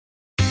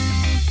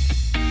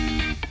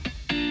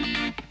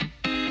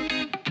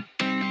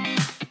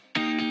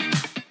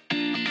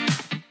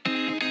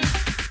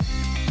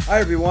Hi,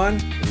 everyone,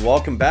 and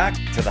welcome back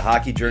to the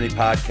Hockey Journey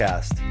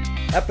Podcast,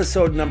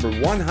 episode number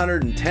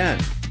 110,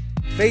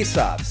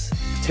 Face-Offs,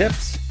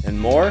 Tips, and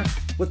More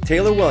with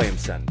Taylor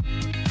Williamson,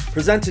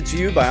 presented to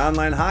you by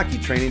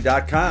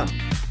OnlineHockeyTraining.com.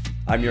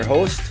 I'm your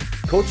host,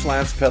 Coach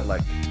Lance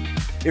Pitlick.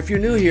 If you're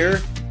new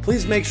here,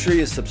 please make sure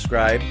you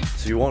subscribe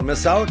so you won't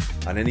miss out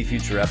on any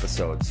future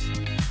episodes.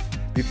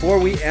 Before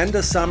we end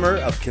a summer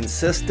of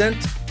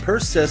consistent,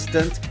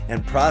 persistent,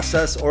 and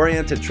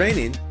process-oriented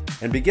training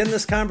and begin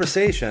this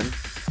conversation,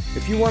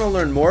 if you want to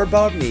learn more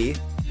about me,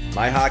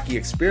 my hockey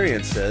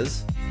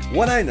experiences,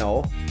 what I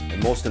know,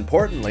 and most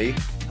importantly,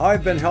 how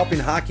I've been helping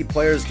hockey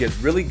players get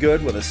really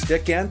good with a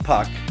stick and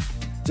puck,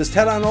 just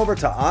head on over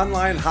to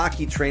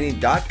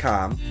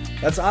OnlineHockeyTraining.com,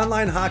 that's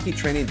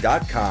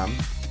OnlineHockeyTraining.com,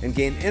 and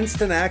gain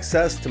instant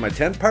access to my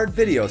 10-part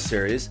video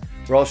series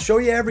where I'll show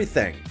you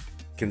everything.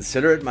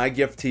 Consider it my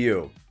gift to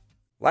you.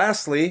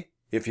 Lastly,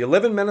 if you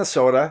live in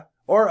Minnesota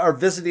or are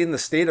visiting the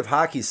state of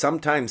hockey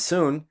sometime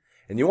soon,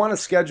 and you want to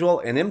schedule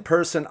an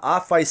in-person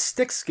off-ice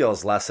stick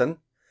skills lesson,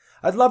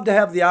 I'd love to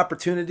have the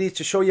opportunity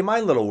to show you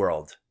my little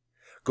world.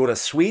 Go to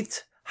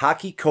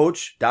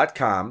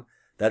sweethockeycoach.com,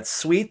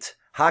 that's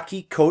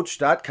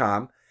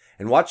sweethockeycoach.com,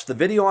 and watch the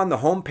video on the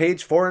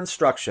homepage for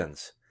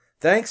instructions.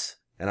 Thanks,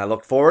 and I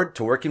look forward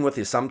to working with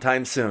you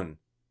sometime soon.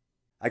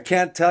 I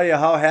can't tell you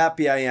how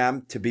happy I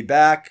am to be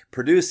back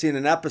producing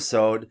an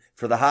episode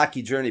for the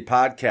Hockey Journey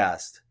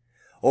Podcast.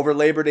 Over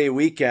Labor Day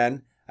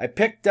weekend, I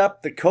picked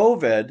up the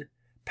COVID,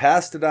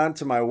 passed it on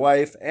to my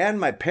wife and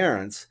my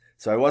parents,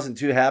 so I wasn't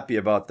too happy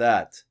about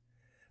that.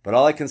 But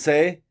all I can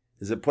say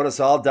is it put us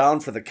all down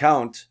for the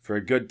count for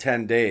a good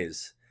 10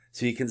 days.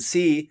 So you can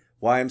see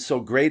why I'm so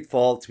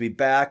grateful to be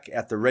back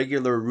at the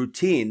regular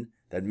routine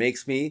that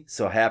makes me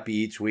so happy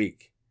each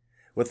week.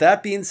 With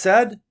that being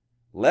said,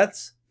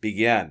 let's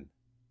begin.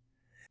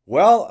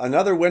 Well,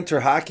 another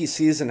winter hockey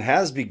season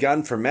has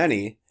begun for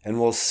many and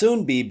will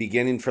soon be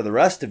beginning for the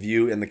rest of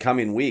you in the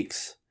coming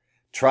weeks.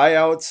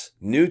 Tryouts,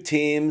 new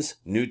teams,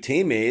 new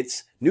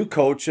teammates, new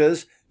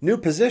coaches, new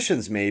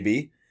positions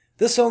maybe.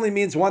 This only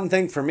means one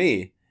thing for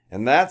me,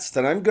 and that's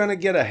that I'm going to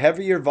get a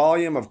heavier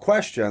volume of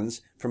questions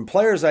from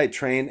players I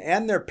train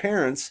and their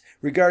parents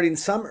regarding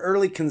some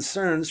early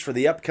concerns for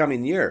the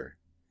upcoming year.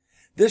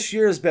 This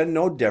year has been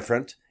no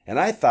different, and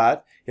I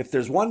thought if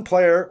there's one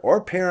player or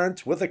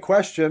parent with a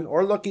question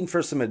or looking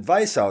for some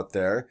advice out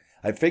there,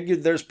 I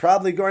figured there's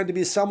probably going to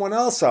be someone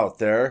else out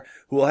there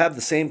who will have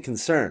the same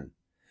concern.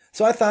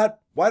 So I thought,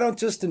 why don't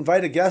just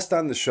invite a guest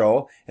on the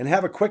show and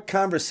have a quick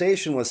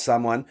conversation with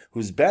someone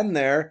who's been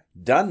there,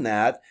 done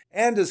that,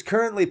 and is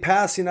currently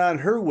passing on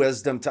her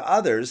wisdom to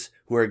others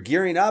who are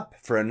gearing up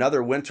for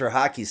another winter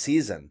hockey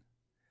season.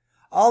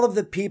 All of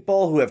the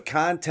people who have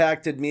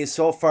contacted me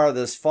so far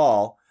this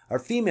fall are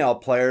female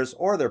players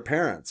or their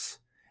parents.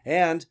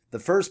 And the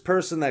first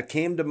person that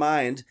came to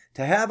mind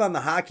to have on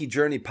the Hockey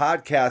Journey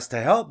podcast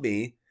to help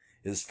me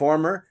is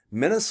former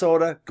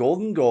Minnesota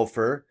Golden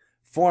Gopher,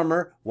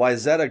 former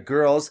Wayzata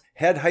girls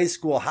head high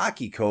school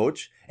hockey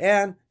coach,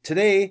 and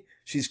today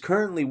she's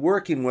currently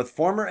working with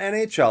former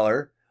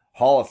NHLer,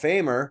 Hall of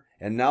Famer,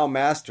 and now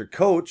master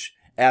coach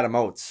Adam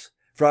Oates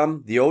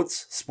from the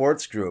Oates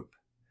Sports Group.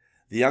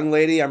 The young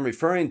lady I'm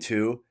referring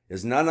to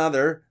is none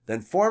other than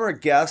former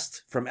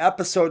guest from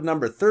episode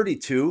number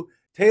 32,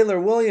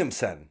 Taylor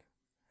Williamson.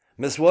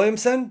 Miss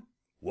Williamson,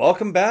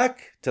 welcome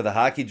back to the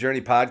Hockey Journey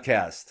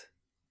Podcast.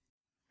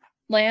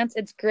 Lance,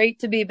 it's great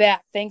to be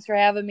back. Thanks for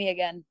having me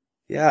again.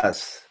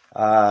 Yes,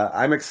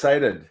 I'm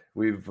excited.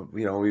 We've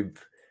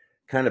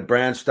kind of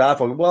branched off.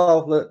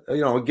 Well,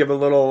 give a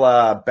little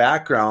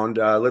background.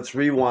 Let's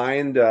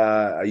rewind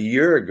a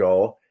year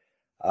ago.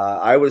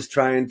 I was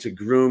trying to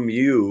groom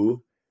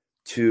you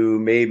to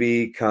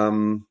maybe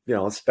come,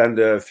 spend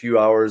a few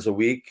hours a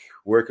week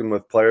working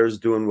with players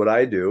doing what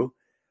I do,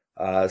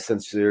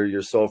 since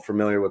you're so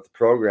familiar with the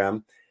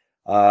program.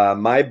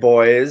 My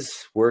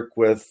boys work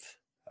with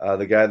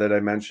the guy that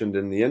I mentioned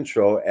in the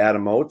intro,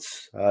 Adam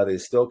Oates. They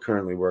still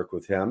currently work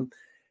with him.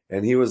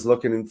 And he was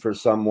looking for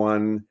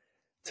someone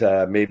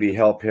to maybe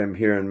help him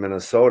here in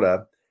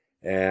Minnesota.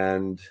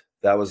 And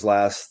that was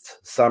last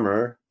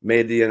summer.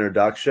 Made the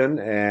introduction,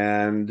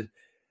 and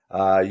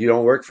you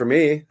don't work for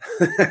me.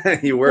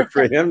 You work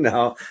for him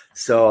now.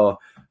 So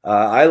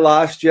I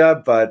lost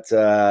you, but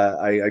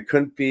I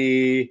couldn't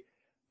be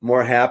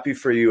more happy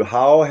for you.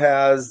 How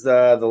has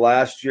the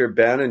last year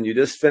been? And you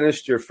just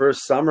finished your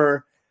first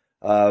summer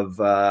of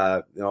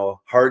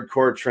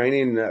hardcore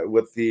training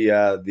with the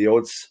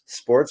Oates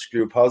Sports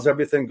Group. How's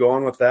everything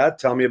going with that?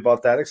 Tell me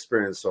about that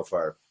experience so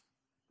far.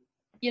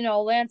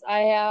 Lance,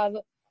 I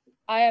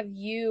have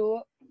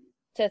you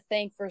to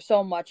thank for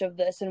so much of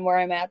this and where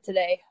I'm at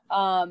today.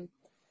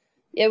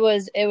 It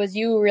was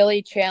you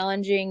really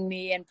challenging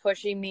me and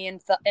pushing me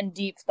in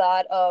deep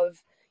thought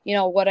of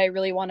what I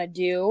really want to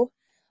do,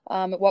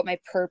 what my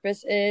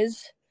purpose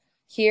is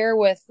here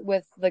with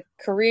the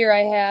career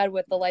I had,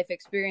 with the life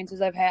experiences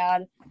I've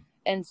had.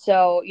 And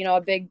so,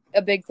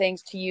 a big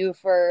thanks to you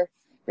for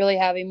really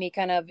having me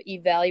kind of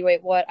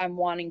evaluate what I'm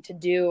wanting to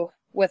do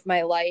with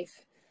my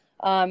life.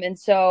 And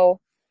so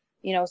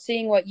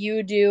seeing what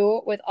you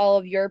do with all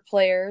of your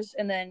players,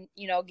 and then,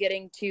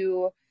 getting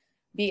to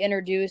be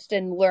introduced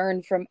and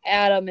learn from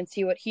Adam and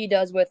see what he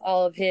does with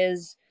all of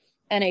his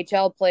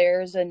NHL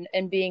players, and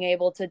being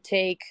able to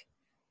take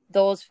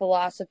those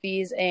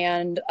philosophies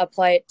and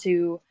apply it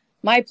to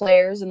my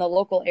players in the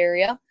local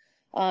area,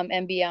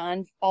 and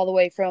beyond, all the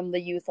way from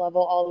the youth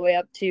level all the way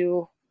up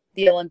to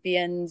the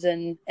Olympians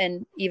and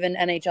even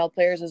NHL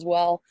players as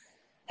well,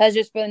 has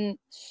just been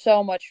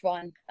so much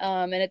fun.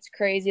 And it's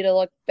crazy to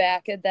look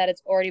back at that.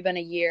 It's already been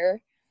a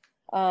year,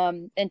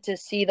 and to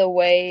see the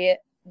way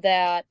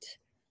that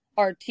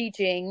our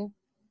teaching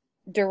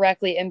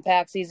directly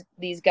impacts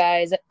these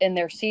guys in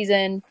their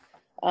season,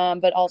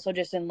 but also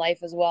just in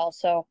life as well.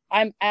 So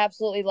I'm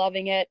absolutely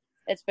loving it.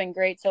 It's been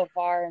great so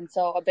far. And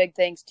so a big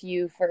thanks to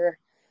you for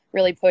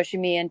really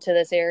pushing me into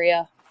this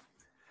area.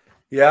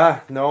 Yeah,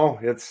 no,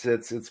 it's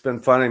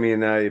been fun. I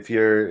mean,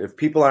 if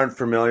people aren't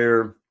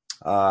familiar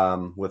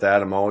with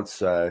Adam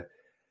Oates, a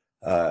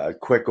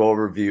quick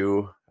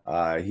overview.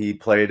 He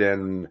played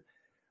in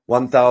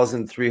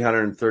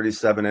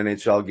 1,337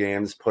 NHL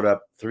games, put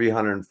up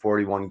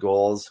 341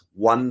 goals,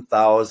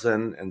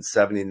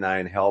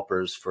 1,079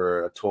 helpers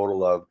for a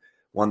total of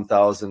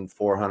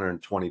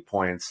 1,420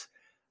 points.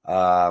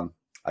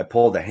 I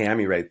pulled a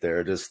hammy right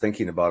there just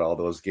thinking about all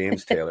those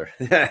games, Taylor.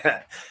 He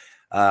had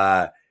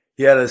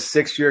a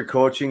 6-year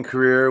coaching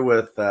career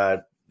with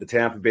the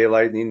Tampa Bay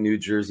Lightning, New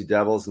Jersey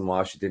Devils, and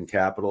Washington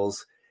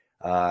Capitals.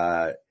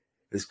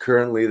 Is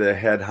currently the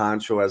head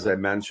honcho, as I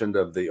mentioned,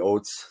 of the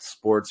Oates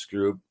Sports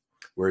Group,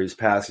 where he's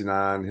passing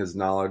on his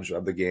knowledge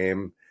of the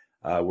game,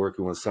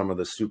 working with some of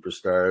the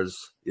superstars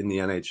in the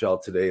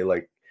NHL today,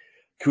 like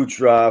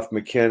Kucherov,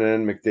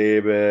 McKinnon,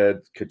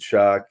 McDavid,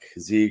 Tkachuk,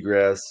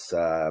 Zegras.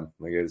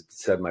 Like I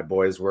said, my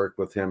boys work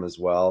with him as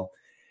well.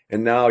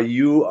 And now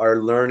you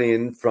are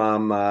learning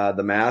from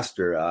the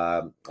master.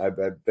 I've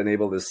been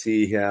able to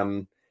see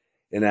him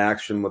in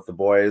action with the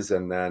boys,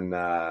 and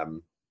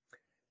then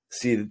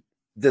see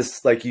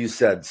this, like you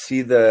said,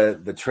 see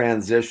the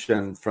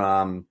transition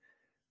from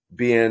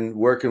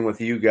working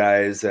with you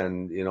guys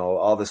and,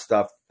 all the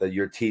stuff that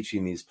you're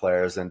teaching these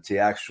players, and to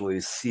actually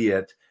see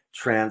it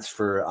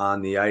transfer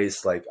on the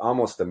ice like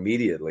almost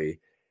immediately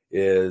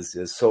is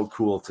so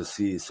cool to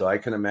see. So I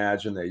can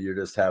imagine that you're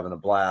just having a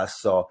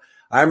blast. So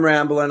I'm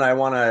rambling. I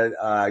want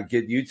to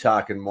get you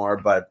talking more,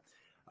 but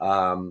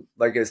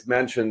like I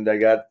mentioned, I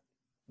got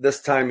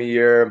this time of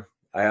year,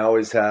 I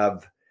always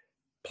have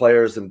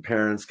players and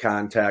parents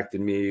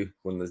contacting me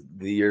when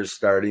the year's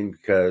starting,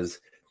 because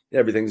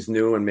everything's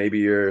new and maybe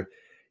you're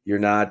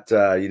not,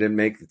 you didn't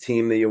make the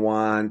team that you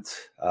want.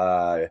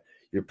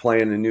 You're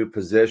playing a new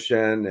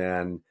position,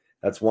 and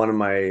that's one of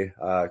my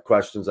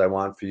questions I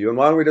want for you. And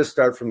why don't we just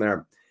start from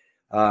there?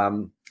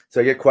 So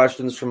I get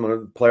questions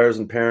from players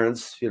and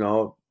parents,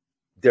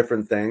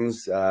 different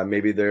things.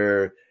 Maybe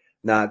they're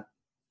not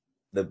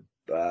the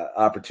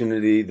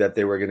opportunity that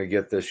they were going to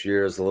get this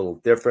year is a little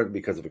different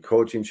because of a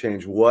coaching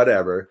change,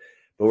 whatever.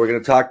 But we're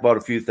going to talk about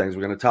a few things.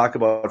 We're going to talk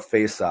about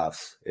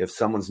face-offs. If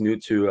someone's new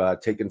to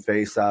taking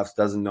face-offs,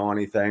 doesn't know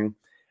anything,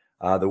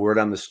 the word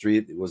on the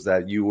street was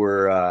that you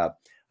were a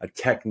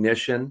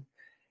technician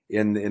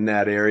in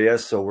that area.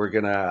 So we're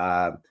going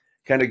to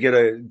kind of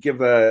give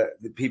the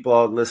people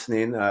out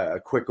listening a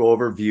quick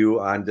overview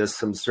on just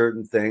some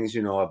certain things,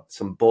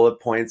 some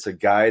bullet points, a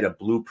guide, a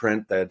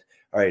blueprint a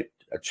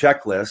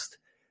checklist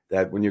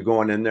that when you're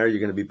going in there,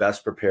 you're going to be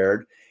best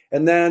prepared.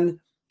 And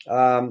then,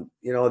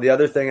 the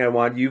other thing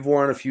you've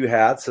worn a few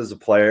hats as a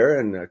player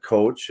and a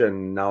coach,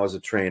 and now as a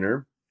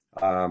trainer,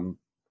 going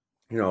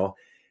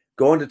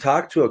to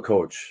talk to a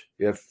coach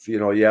if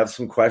you have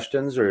some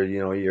questions, or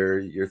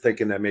you're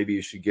thinking that maybe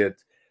you should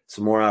get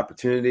some more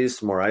opportunities,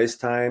 some more ice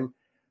time,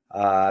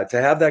 to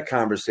have that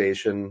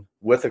conversation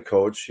with a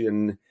coach.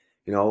 And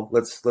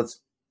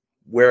let's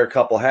wear a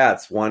couple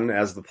hats, one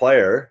as the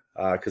player,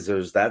 because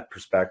there's that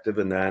perspective,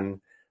 and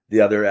then the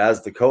other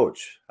as the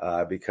coach,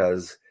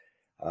 because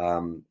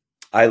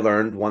I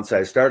learned once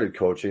I started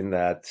coaching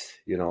that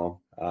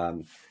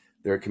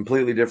they're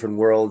completely different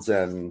worlds,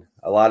 and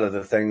a lot of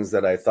the things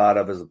that I thought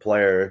of as a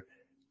player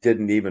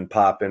didn't even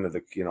pop into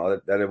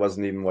that it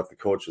wasn't even what the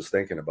coach was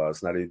thinking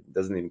about. It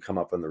doesn't even come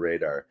up on the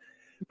radar.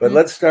 But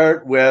let's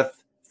start with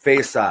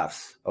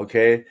face-offs,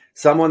 okay?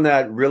 Someone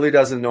that really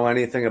doesn't know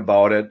anything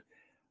about it.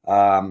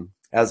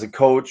 As a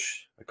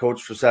coach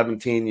for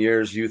 17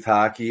 years, youth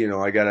hockey,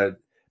 I got to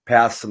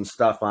pass some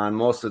stuff on.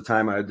 Most of the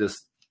time I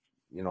just,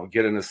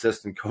 get an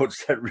assistant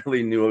coach that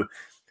really knew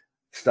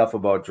stuff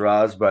about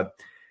draws. But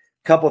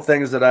a couple of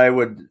things that I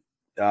would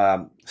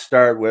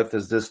start with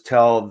is just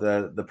tell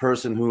the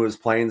person who is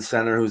playing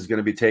center, who's going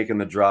to be taking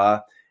the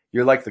draw,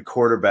 you're like the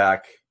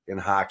quarterback in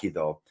hockey,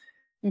 though.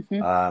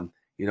 Mm-hmm.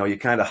 You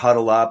kind of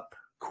huddle up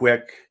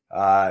quick,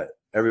 let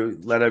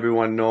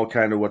everyone know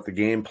kind of what the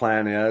game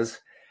plan is.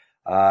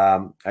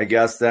 I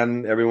guess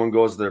then everyone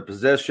goes to their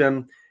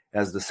position.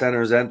 As the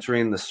center's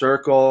entering the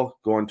circle,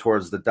 going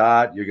towards the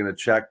dot, you're going to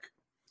check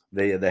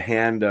the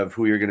hand of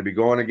who you're going to be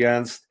going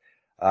against.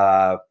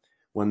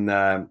 When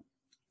the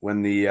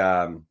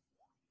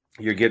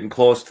you're getting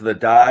close to the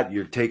dot.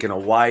 You're taking a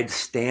wide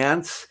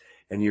stance,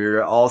 and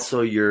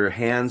your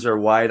hands are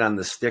wide on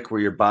the stick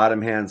where your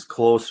bottom hand's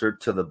closer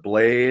to the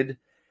blade.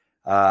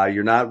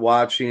 You're not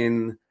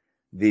watching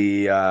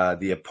the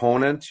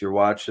opponent. You're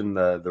watching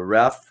the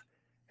ref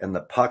and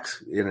the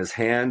puck's in his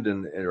hand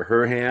or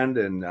her hand,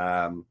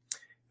 and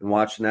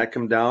watching that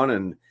come down.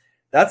 And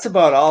that's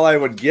about all I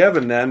would give.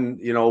 And then,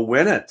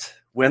 win it,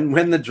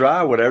 win the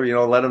draw,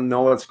 whatever, let them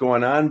know what's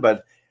going on.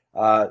 But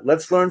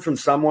let's learn from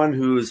someone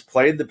who's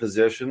played the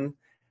position.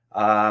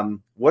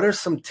 What are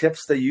some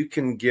tips that you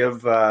can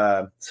give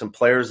some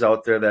players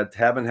out there that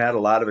haven't had a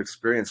lot of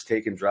experience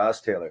taking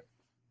draws, Taylor?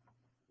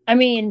 I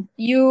mean,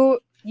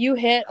 you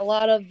hit a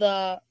lot of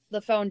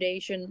the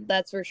foundation,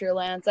 that's for sure,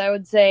 Lance. I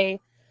would say,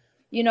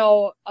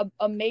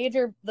 a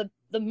major,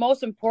 the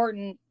most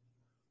important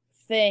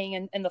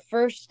thing and the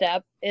first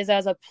step is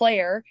as a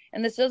player,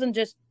 and this doesn't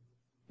just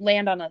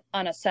land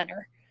on a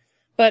center,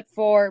 but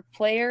for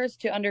players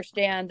to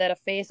understand that a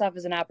face-off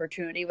is an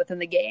opportunity within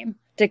the game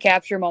to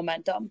capture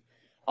momentum.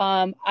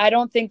 I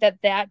don't think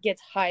that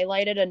gets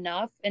highlighted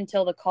enough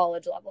until the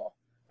college level.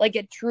 Like,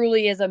 it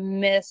truly is a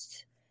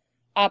missed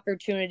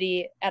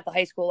opportunity at the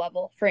high school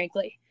level,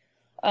 frankly.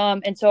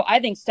 And so I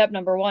think step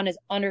number one is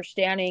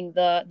understanding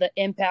the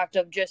impact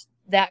of just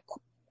that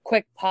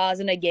quick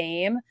pause in a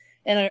game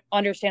and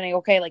understanding,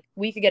 okay, like,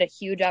 we could get a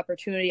huge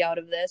opportunity out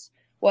of this,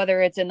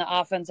 whether it's in the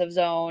offensive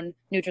zone,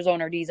 neutral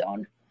zone, or D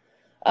zone.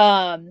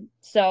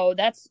 So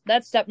that's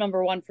step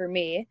number one for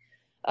me.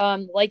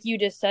 Like you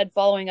just said,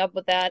 following up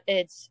with that,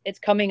 it's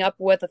coming up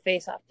with a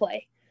face-off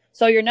play.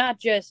 So you're not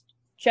just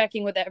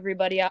checking with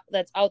everybody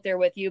that's out there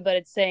with you, but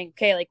it's saying,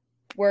 okay, like,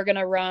 we're going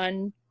to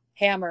run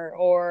hammer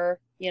or,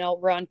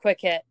 run quick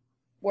hit,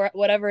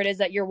 whatever it is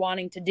that you're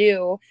wanting to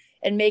do,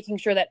 and making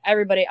sure that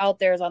everybody out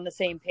there is on the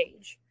same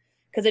page.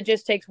 Because it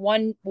just takes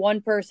one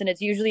person.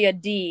 It's usually a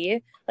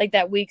D, like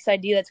that weak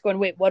side D, that's going,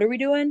 wait, what are we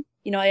doing?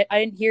 I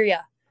didn't hear you.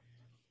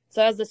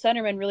 So as the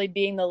centerman, really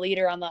being the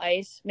leader on the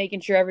ice,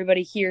 making sure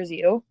everybody hears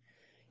you,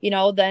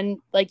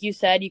 then, like you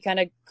said, you kind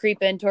of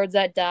creep in towards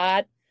that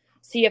dot,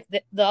 see if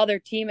the other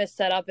team is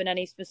set up in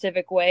any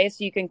specific way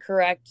so you can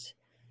correct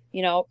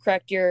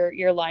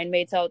your line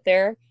mates out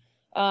there.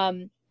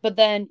 But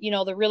then,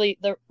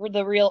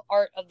 the real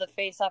art of the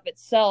face-off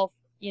itself,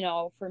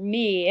 for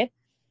me,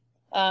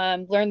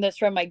 learned this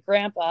from my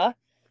grandpa,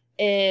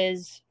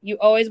 is you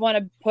always want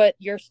to put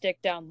your stick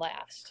down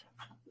last.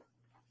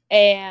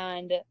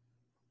 And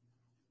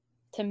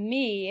to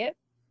me,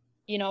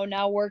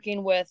 now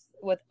working with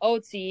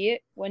Otzi,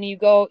 when you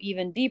go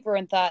even deeper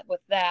in thought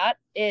with that,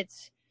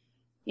 it's,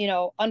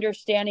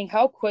 understanding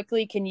how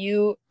quickly can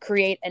you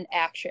create an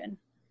action.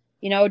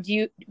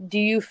 Do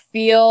you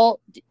feel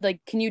like,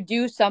 can you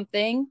do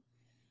something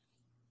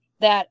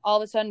that all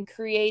of a sudden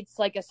creates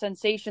like a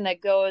sensation that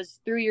goes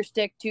through your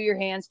stick to your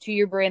hands to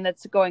your brain,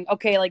 that's going,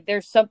 okay, like,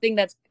 there's something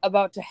that's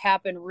about to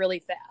happen really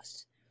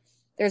fast.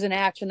 There's an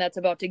action that's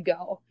about to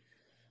go.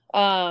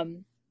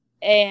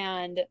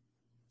 And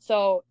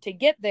so to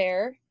get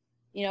there,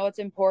 it's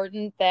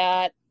important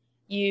that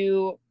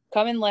you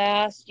come in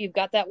last. You've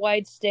got that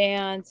wide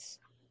stance.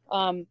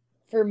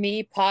 For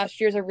me,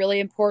 posture is a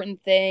really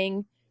important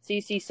thing. So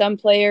you see some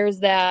players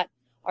that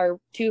are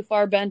too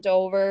far bent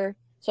over.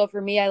 So for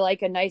me, I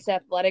like a nice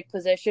athletic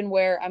position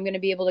where I'm going to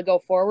be able to go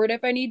forward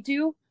if I need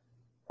to,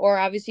 or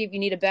obviously if you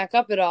need to back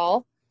up at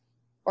all,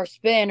 or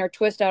spin or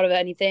twist out of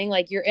anything,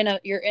 like, you're in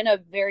a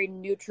very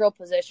neutral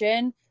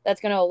position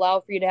that's going to allow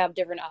for you to have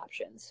different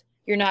options.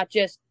 You're not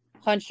just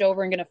hunched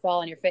over and going to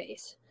fall on your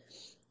face.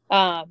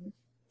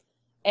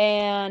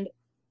 And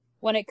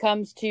when it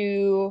comes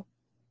to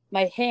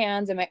my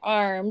hands and my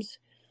arms,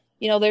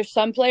 there's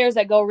some players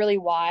that go really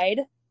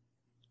wide,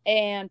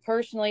 and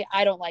personally,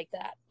 I don't like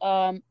that.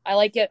 I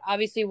like it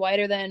obviously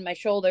wider than my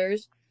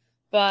shoulders,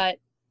 but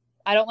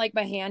I don't like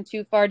my hand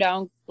too far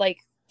down, like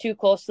too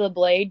close to the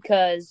blade,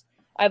 because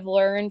I've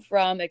learned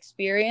from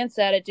experience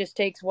that it just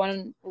takes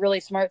one really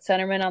smart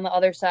centerman on the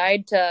other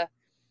side to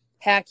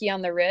hack you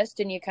on the wrist,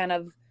 and you kind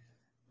of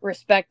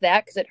respect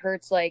that because it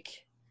hurts,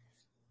 like,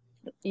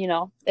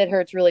 it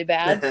hurts really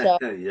bad. So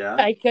Yeah.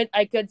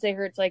 I could say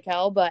hurts like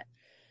hell, but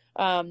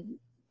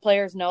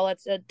players know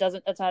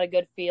that's not a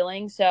good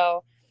feeling.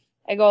 So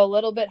I go a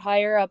little bit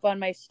higher up on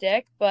my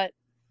stick, but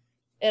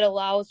it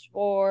allows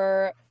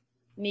for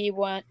me,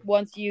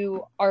 once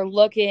you are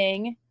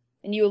looking,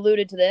 and you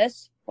alluded to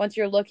this, once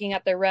you're looking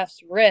at the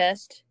ref's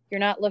wrist,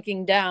 you're not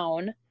looking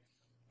down,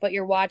 but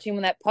you're watching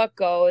when that puck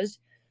goes.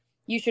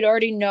 You should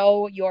already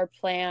know your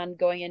plan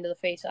going into the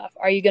face-off.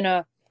 Are you going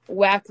to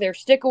whack their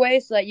stick away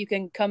so that you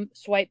can come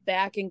swipe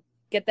back and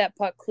get that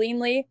puck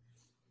cleanly?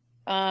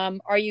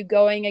 Are you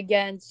going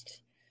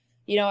against,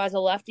 as a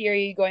lefty, are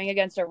you going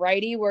against a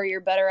righty where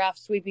you're better off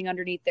sweeping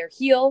underneath their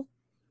heel?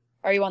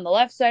 Are you on the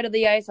left side of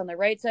the ice, on the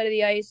right side of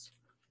the ice?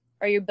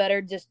 Are you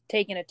better just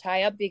taking a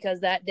tie up because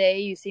that day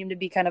you seem to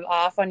be kind of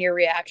off on your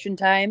reaction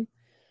time?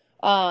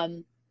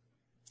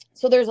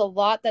 So there's a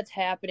lot that's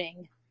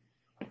happening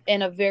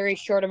in a very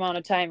short amount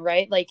of time,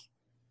 right? Like,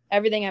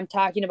 everything I'm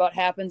talking about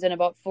happens in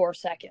about 4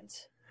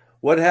 seconds.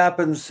 What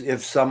happens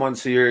if someone,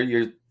 so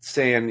you're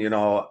saying, you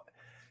know,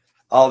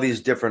 all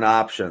these different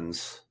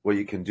options, what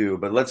you can do,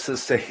 but let's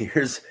just say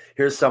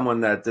here's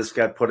someone that just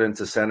got put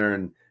into center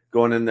and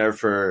going in there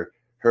for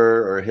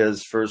her or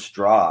his first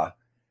draw.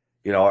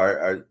 You know,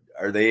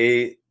 are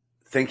they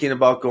thinking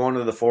about going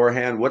to the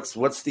forehand?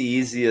 What's the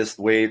easiest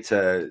way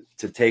to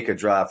take a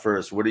draw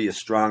first? What are you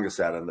strongest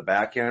at, on the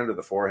backhand or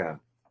the forehand?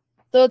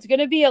 So it's going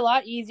to be a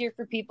lot easier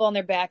for people on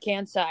their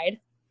backhand side.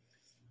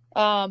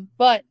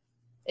 But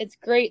it's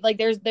great. Like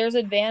there's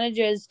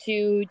advantages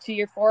to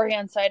your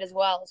forehand side as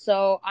well.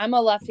 So I'm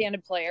a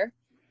left-handed player.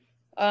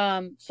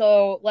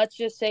 So let's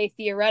just say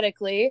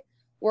theoretically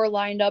we're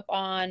lined up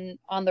on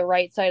the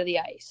right side of the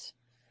ice.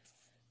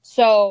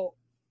 So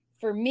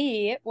for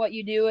me, what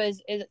you do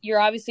is you're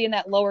obviously in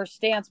that lower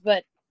stance,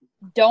 but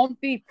don't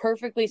be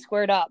perfectly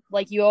squared up.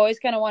 Like you always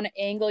kind of want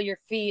to angle your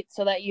feet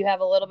so that you have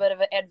a little bit of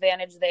an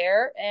advantage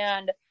there.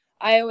 And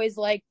I always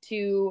like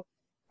to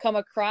come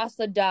across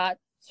the dot.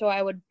 So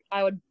I would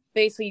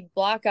basically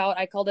block out.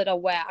 I called it a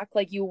whack.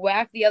 Like you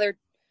whack the other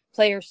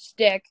player's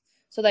stick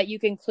so that you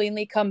can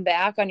cleanly come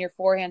back on your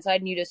forehand side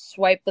and you just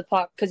swipe the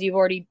puck because you've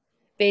already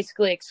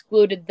basically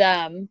excluded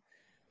them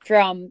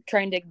from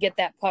trying to get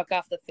that puck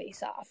off the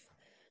face-off.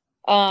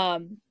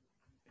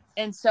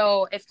 And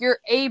so if you're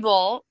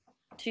able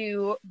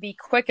to be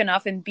quick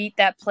enough and beat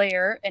that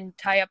player and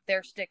tie up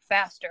their stick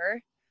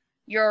faster,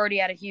 you're already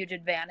at a huge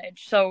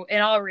advantage. So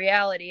in all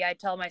reality, I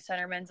tell my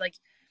centermen, like,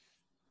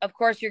 of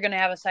course you're going to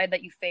have a side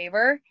that you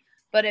favor,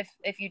 but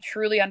if you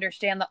truly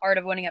understand the art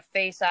of winning a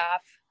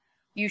face-off,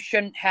 you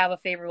shouldn't have a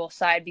favorable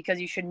side because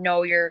you should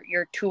know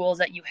your tools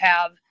that you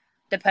have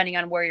depending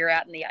on where you're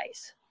at in the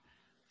ice.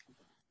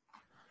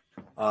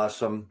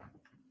 Awesome.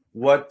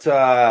 What,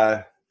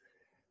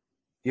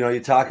 you know,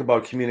 you talk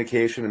about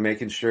communication and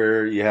making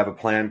sure you have a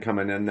plan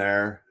coming in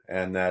there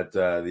and that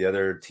the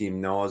other team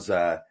knows.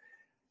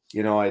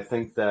 You know, I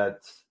think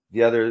that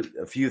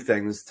a few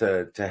things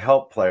to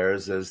help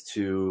players is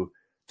to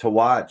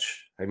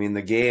watch. I mean,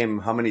 the game,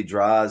 how many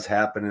draws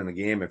happen in a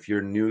game? If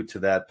you're new to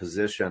that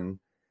position,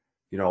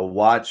 you know,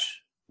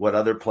 watch what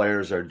other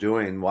players are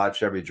doing,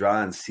 watch every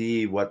draw and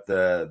see what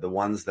the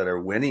ones that are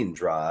winning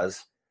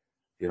draws,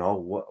 you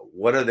know,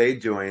 what are they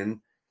doing?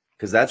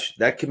 Because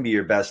that can be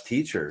your best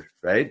teacher,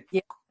 right?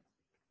 Yeah,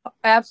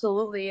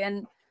 absolutely.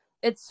 And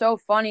it's so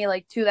funny,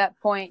 like to that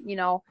point, you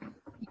know,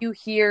 you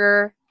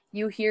hear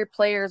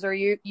players or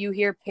you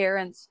hear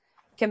parents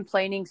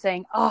complaining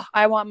saying, oh,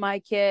 I want my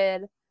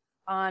kid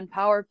on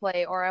power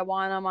play or I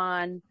want them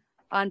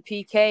on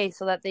PK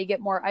so that they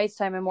get more ice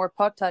time and more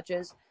puck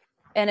touches.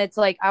 And it's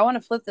like, I want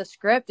to flip the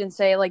script and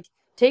say, like,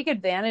 take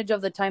advantage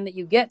of the time that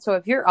you get. So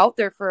if you're out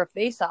there for a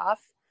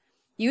face-off,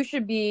 you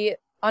should be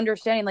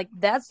understanding, like,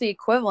 that's the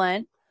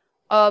equivalent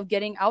of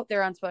getting out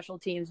there on special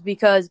teams.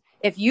 Because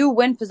if you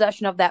win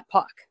possession of that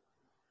puck,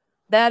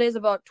 that is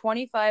about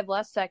 25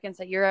 less seconds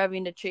that you're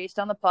having to chase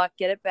down the puck,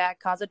 get it back,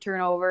 cause a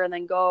turnover, and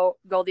then go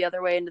the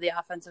other way into the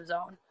offensive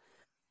zone.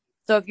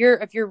 So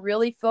if you're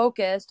really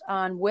focused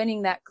on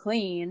winning that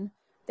clean,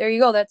 there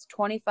you go. That's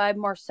 25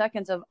 more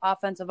seconds of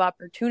offensive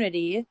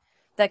opportunity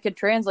that could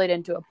translate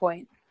into a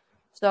point.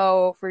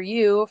 So for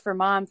you, for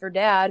mom, for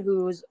dad,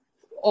 who's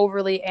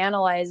overly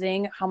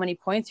analyzing how many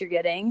points you're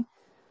getting,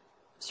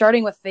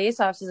 starting with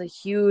faceoffs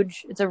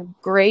it's a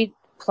great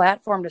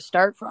platform to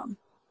start from.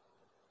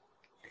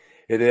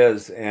 It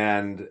is.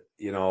 And,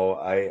 you know,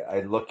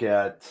 I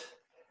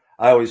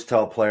always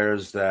tell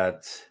players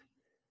that,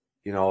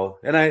 you know,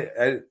 and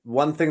I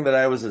one thing that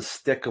I was a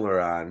stickler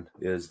on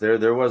is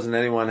there wasn't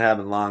anyone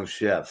having long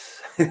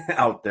shifts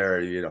out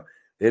there. You know,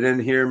 they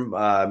didn't hear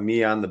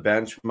me on the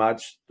bench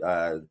much,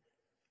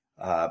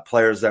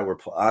 players that were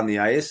on the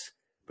ice,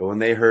 but when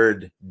they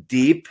heard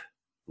deep,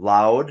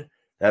 loud,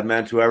 that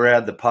meant whoever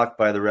had the puck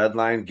by the red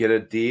line, get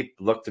it deep,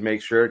 look to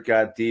make sure it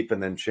got deep,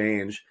 and then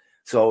change.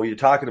 So you're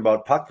talking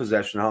about puck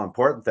possession, how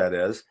important that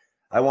is.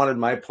 I wanted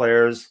my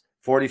players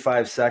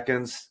 45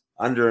 seconds,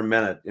 under a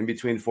minute. In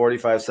between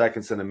 45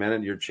 seconds and a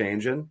minute, you're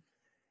changing.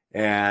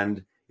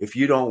 And if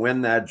you don't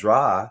win that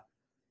draw,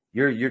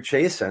 you're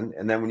chasing.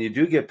 And then when you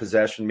do get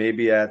possession,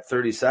 maybe at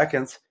 30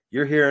 seconds,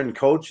 you're hearing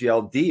coach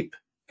yell deep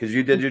because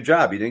you did your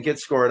job. You didn't get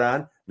scored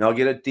on. Now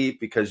get it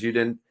deep because you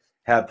didn't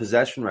have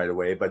possession right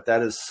away. But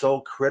that is so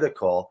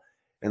critical.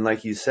 And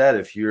like you said,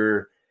 if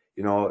you're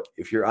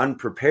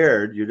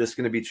unprepared, you're just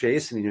going to be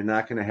chasing and you're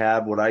not going to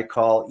have what I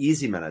call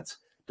easy minutes.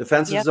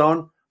 Defensive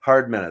zone,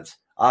 hard minutes.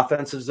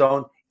 Offensive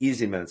zone,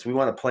 easy minutes. We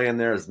want to play in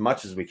there as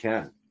much as we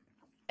can.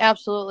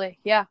 Absolutely.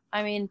 Yeah.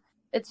 I mean,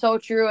 it's so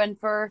true. And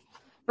for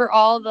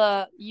all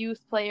the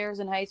youth players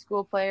and high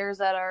school players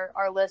that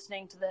are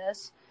listening to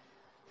this,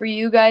 for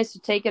you guys to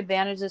take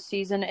advantage this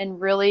season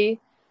and really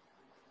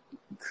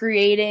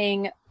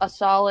creating a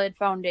solid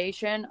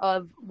foundation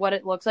of what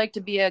it looks like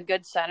to be a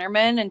good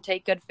centerman and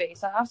take good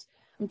faceoffs.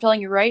 I'm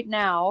telling you right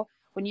now,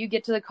 when you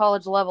get to the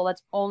college level,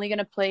 that's only going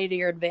to play to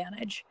your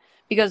advantage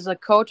because the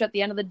coach at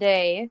the end of the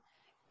day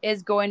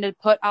is going to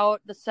put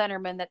out the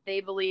centerman that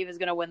they believe is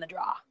going to win the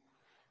draw.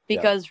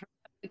 Because from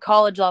the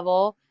college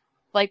level,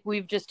 like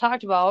we've just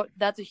talked about,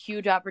 that's a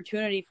huge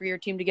opportunity for your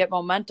team to get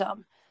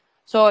momentum.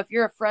 So if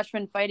you're a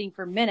freshman fighting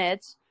for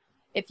minutes,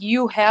 if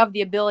you have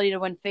the ability to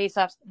win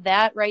faceoffs,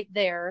 that right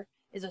there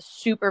is a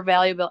super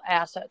valuable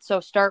asset. So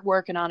start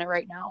working on it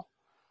right now.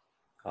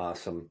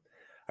 Awesome.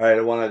 All right,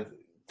 I want to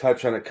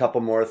touch on a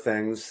couple more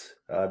things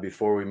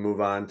before we move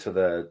on to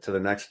the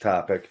next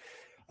topic.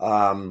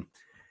 You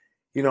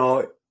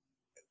know,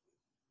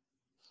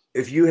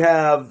 if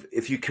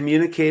you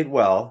communicate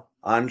well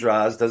on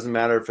draws, doesn't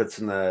matter if it's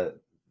in the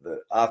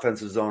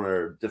offensive zone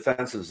or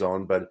defensive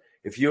zone, but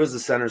if you as the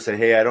center say,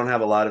 hey, I don't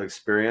have a lot of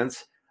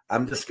experience,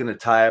 I'm just going to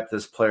tie up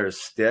this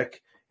player's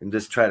stick and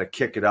just try to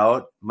kick it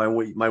out. My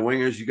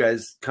wingers, you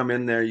guys come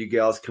in there, you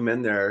gals come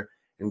in there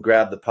and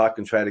grab the puck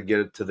and try to get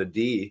it to the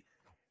D.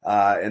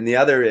 And the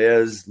other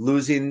is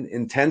losing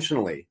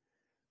intentionally.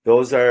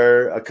 Those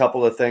are a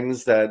couple of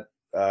things that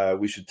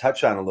we should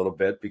touch on a little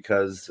bit,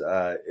 because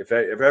if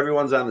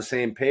everyone's on the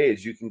same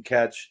page, you can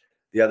catch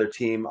the other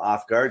team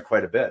off guard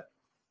quite a bit.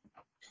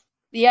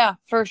 Yeah,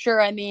 for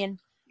sure. I mean,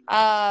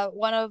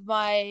 one of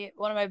my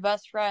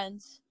best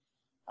friends,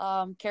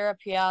 Kara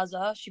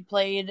Piazza, she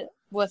played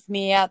with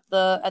me at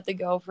the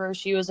Gophers.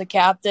 She was a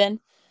captain.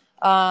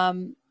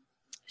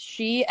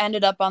 She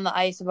ended up on the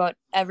ice about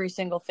every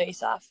single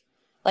faceoff.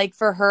 Like,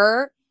 for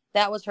her,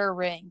 that was her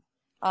ring.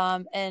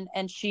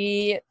 And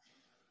she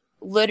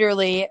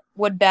literally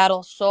would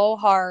battle so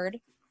hard.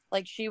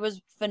 Like, she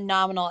was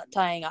phenomenal at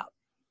tying up.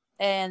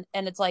 And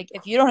it's like,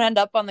 if you don't end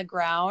up on the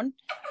ground,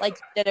 like,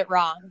 you did it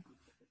wrong.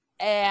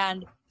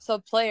 And so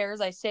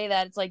players, I say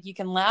that, it's like you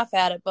can laugh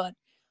at it, but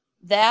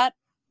that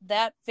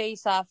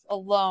face-off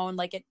alone,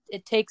 like,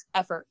 it takes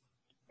effort.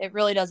 It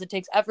really does. It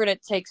takes effort.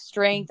 It takes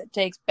strength. It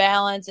takes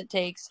balance. It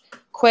takes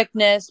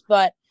quickness.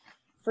 But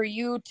for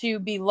you to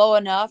be low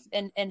enough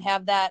and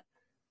have that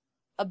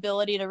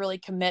ability to really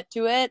commit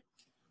to it,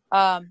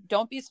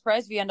 don't be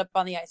surprised if you end up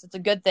on the ice. It's a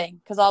good thing,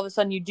 because all of a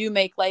sudden you do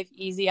make life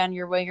easy on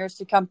your wingers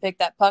to come pick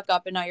that puck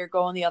up, and now you're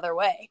going the other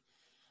way.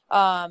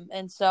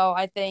 And so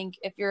I think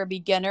if you're a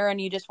beginner and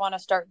you just want to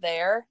start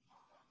there,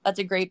 that's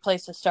a great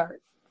place to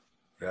start.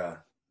 Yeah.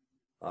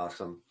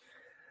 Awesome.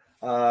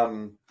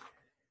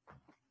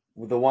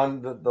 The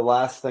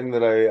last thing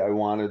that I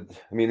wanted,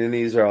 I mean, and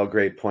these are all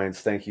great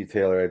points. Thank you,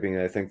 Taylor. I mean,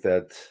 I think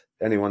that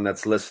anyone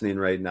that's listening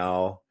right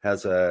now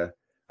has a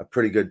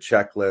pretty good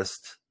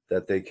checklist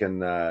that they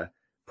can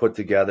put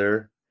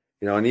together,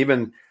 and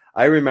even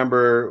I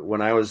remember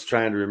when I was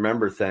trying to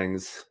remember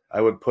things,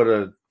 I would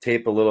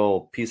tape a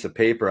little piece of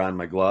paper on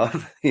my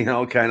glove,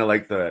 kind of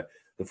like the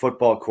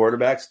football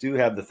quarterbacks do,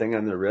 have the thing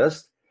on their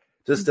wrist,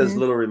 just as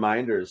little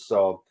reminders.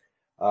 So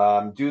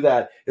do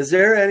that. Is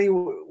there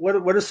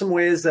what are some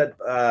ways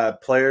that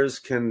players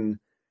can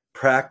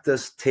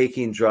practice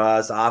taking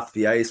draws off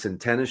the ice in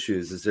tennis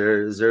shoes? Is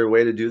there a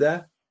way to do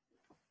that?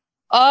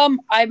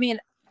 I mean,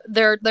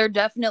 there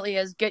definitely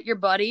is. Get your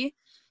buddy,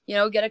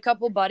 get a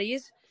couple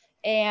buddies,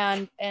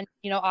 and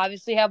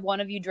obviously have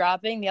one of you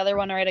dropping, the other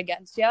one right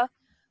against you.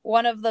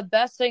 One of the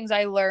best things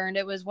I learned,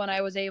 it was when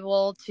I was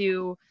able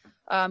to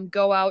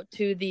go out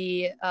to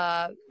the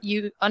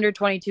under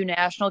 22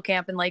 national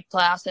camp in Lake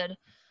Placid.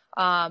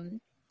 The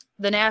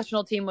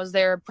national team was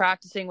there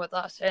practicing with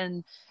us,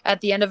 and at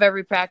the end of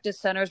every practice,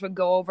 centers would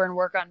go over and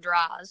work on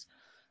draws.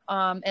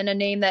 And a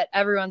name that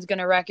everyone's going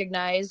to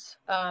recognize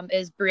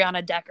is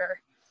Brianna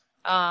Decker.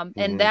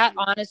 And that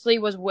honestly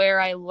was where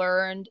I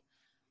learned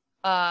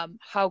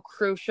how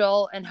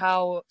crucial and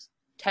how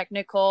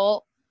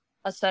technical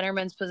a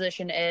centerman's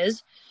position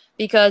is,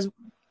 because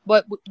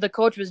what the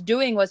coach was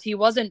doing was he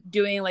wasn't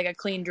doing like a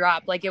clean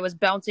drop, like it was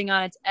bouncing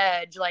on its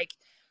edge. Like,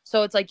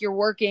 so it's like you're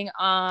working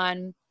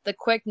on the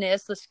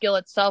quickness, the skill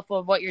itself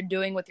of what you're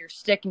doing with your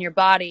stick and your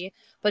body,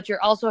 but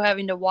you're also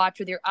having to watch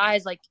with your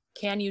eyes, like,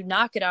 can you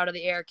knock it out of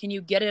the air? Can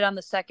you get it on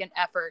the second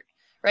effort?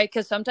 Right?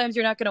 Because sometimes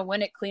you're not going to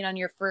win it clean on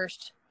your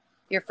first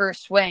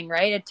swing,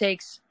 right? It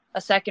takes a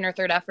second or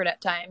third effort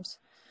at times.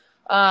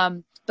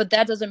 But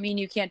that doesn't mean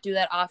you can't do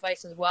that off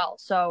ice as well.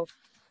 So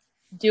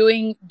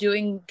doing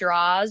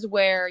draws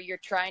where you're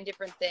trying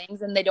different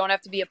things, and they don't have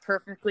to be a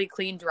perfectly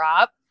clean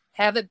drop,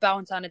 have it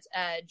bounce on its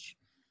edge,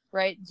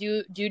 right?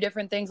 Do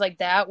different things like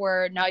that,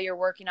 where now you're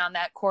working on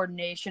that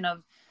coordination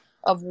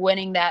of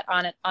winning that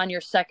on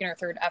your second or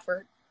third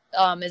effort,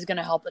 is going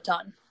to help a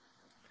ton.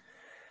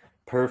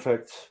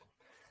 Perfect.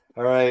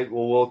 All right.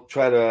 Well, we'll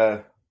try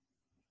to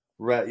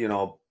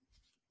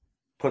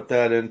put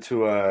that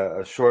into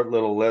a short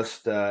little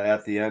list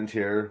at the end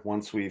here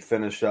once we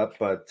finish up.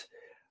 But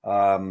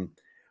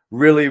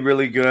really,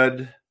 really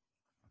good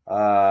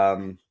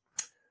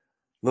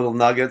little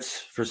nuggets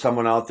for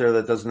someone out there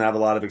that doesn't have a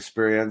lot of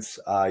experience.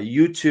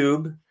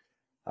 YouTube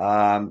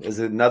is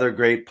another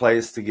great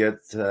place to get.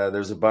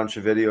 There's a bunch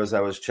of videos.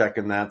 I was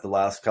checking that the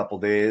last couple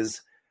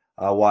days,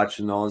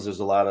 watching those. There's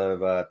a lot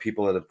of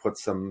people that have put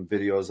some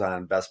videos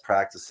on best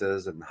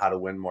practices and how to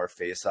win more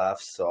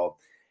face-offs. So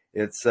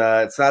it's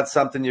not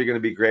something you're going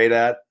to be great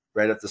at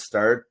right at the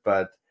start,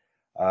 but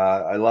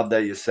I love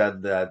that you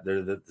said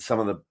that some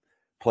of the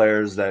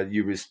players that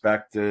you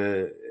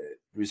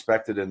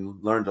respected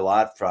and learned a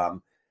lot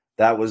from,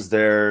 that was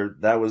their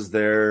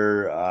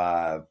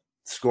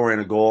scoring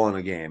a goal in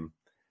a game.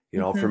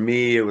 For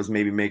me, it was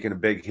maybe making a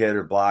big hit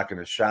or blocking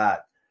a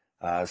shot.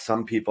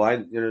 Some people,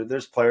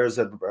 there's players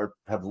that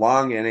have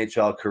long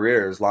NHL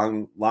careers,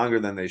 longer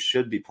than they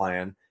should be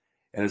playing,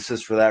 and it's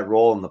just for that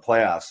role in the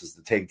playoffs is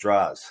to take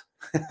draws.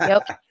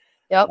 Yep.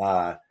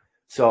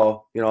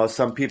 So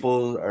some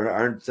people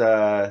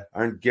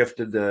aren't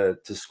gifted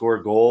to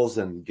score goals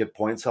and get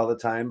points all the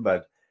time,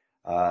 but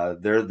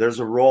there's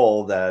a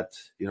role that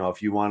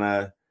if you want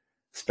to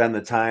spend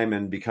the time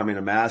in becoming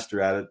a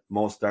master at it,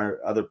 most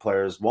other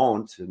players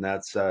won't, and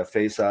that's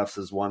face-offs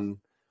is one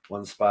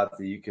spot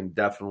that you can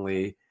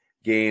definitely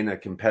gain a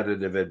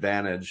competitive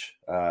advantage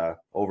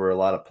over a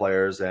lot of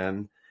players,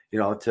 and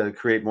to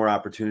create more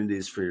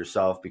opportunities for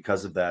yourself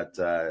because of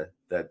that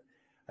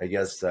I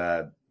guess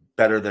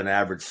better than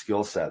average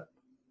skill set.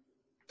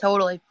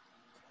 Totally.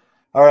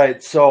 All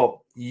right,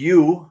 so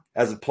you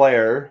as a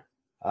player,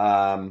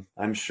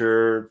 I'm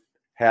sure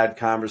had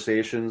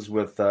conversations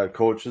with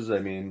coaches. I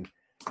mean,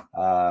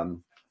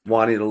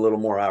 wanting a little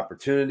more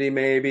opportunity,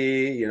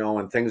 maybe,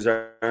 when things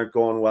aren't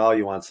going well,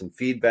 you want some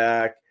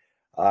feedback.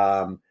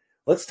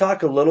 Let's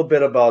talk a little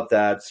bit about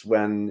that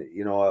when,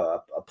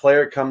 a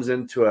player comes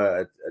into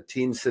a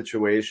team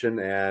situation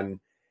and,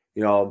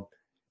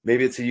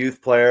 maybe it's a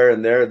youth player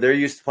and they're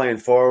used to playing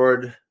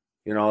forward,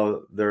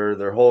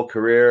 their whole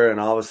career, and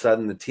all of a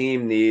sudden the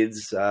team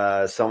needs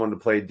someone to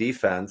play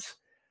defense.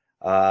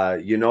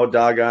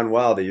 Doggone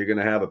well that you're going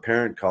to have a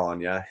parent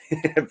calling you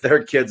if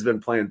their kid's been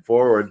playing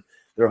forward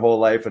their whole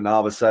life and all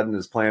of a sudden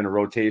is playing a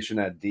rotation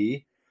at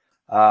D.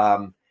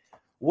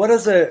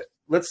 Let's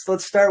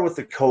start with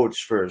the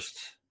coach first.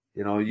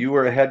 You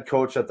were a head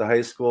coach at the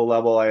high school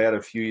level. I had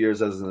a few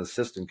years as an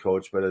assistant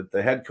coach, but at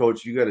the head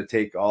coach, you got to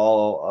take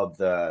all of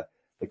the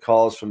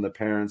calls from the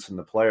parents and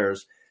the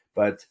players.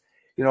 But,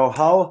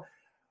 how,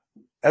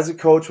 as a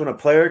coach, when a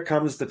player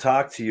comes to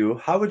talk to you,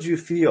 how would you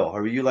feel?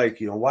 Are you like,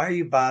 why are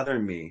you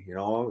bothering me?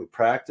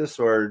 Practice,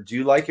 or do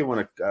you like it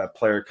when a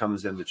player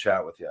comes in to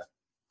chat with you?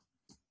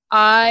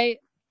 I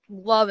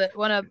love it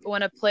when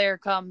a player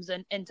comes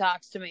and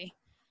talks to me.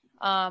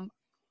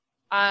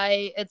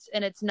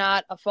 It's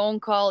not a phone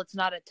call, it's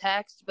not a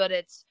text, but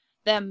it's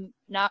them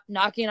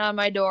knocking on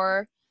my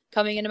door,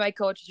 coming into my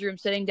coach's room,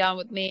 sitting down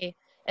with me,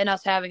 and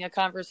us having a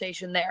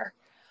conversation there.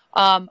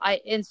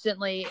 I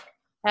instantly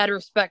had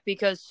respect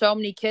because so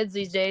many kids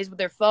these days with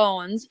their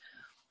phones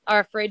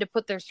are afraid to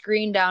put their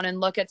screen down and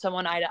look at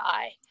someone eye to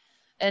eye.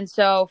 And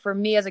so for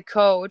me as a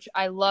coach,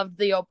 I loved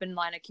the open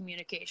line of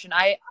communication.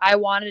 I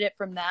wanted it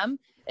from them.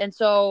 And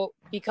so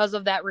because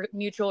of that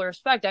mutual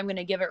respect, I'm going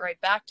to give it right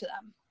back to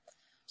them.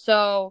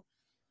 So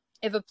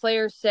if a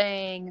player's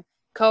saying,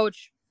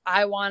 Coach,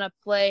 I want to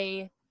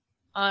play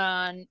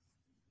on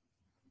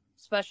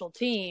special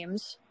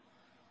teams,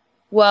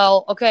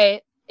 well,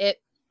 okay,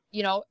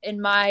 in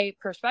my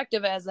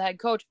perspective as the head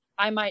coach,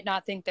 I might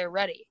not think they're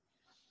ready.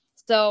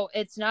 So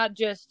it's not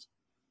just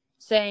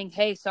saying,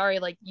 hey, sorry,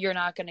 like you're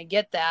not going to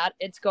get that.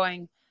 It's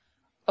going,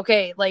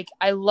 okay, like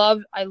I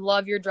love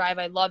your drive.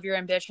 I love your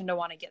ambition to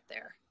want to get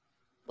there.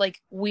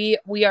 Like we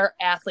are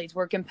athletes,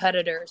 we're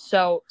competitors.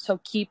 So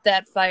keep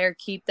that fire,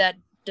 keep that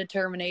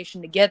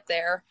determination to get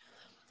there.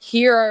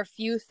 Here are a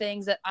few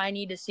things that I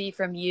need to see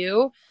from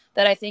you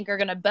that I think are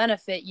going to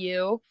benefit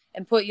you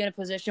and put you in a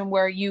position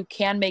where you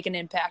can make an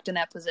impact in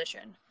that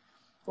position.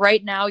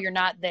 Right now, you're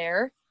not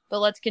there, but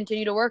let's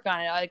continue to work on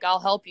it. Like I'll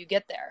help you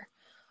get there.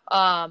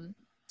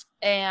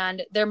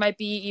 And there might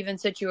be even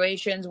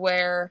situations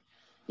where,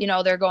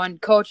 they're going,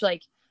 Coach,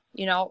 like,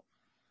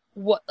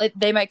 what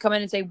they might come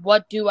in and say,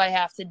 what do I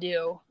have to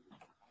do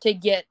to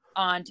get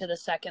onto the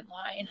second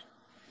line?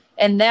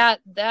 And that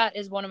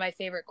is one of my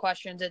favorite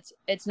questions.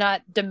 It's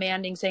not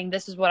demanding saying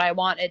this is what I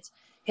want. It's,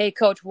 hey,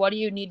 Coach, what do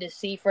you need to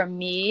see from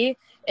me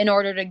in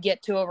order to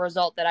get to a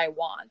result that I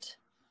want?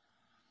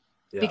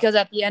 Yeah. Because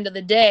at the end of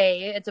the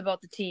day, it's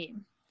about the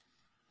team.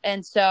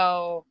 And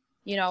so,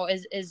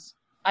 is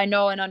I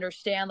know and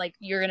understand like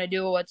you're going to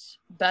do what's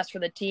best for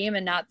the team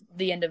and not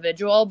the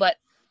individual, but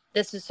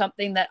this is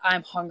something that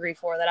I'm hungry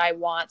for, that I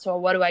want. So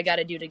what do I got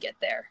to do to get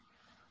there?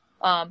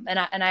 And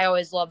I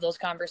always love those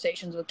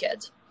conversations with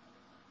kids.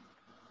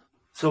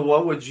 So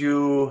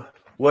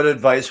what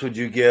advice would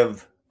you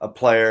give a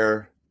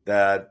player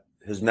that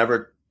has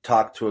never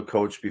talked to a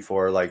coach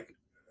before, like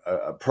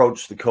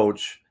approach the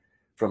coach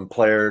from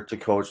player to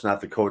coach,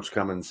 not the coach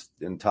coming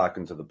and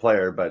talking to the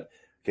player, but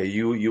okay,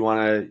 you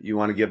want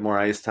to get more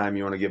ice time,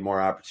 you want to get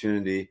more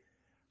opportunity.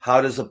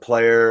 How does a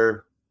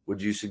player,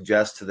 would you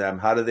suggest to them,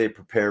 how do they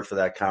prepare for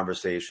that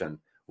conversation?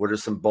 What are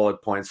some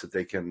bullet points that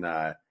they can,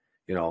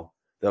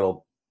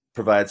 that'll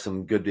provide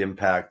some good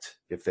impact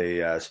if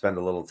they spend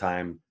a little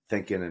time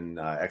thinking and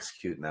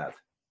executing that?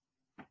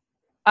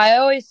 I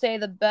always say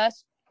the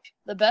best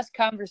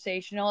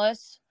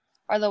conversationalists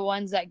are the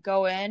ones that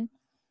go in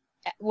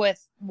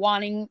with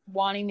wanting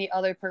the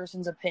other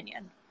person's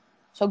opinion.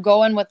 So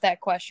go in with that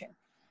question.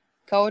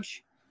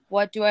 Coach,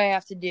 what do I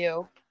have to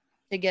do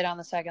to get on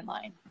the second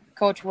line?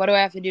 Coach, what do I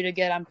have to do to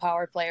get on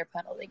power play or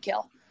penalty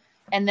kill?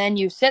 And then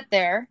you sit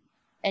there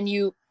and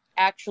you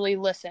actually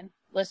listen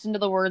to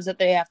the words that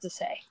they have to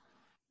say.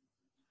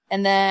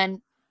 And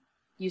then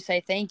you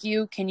say, thank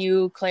you. Can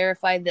you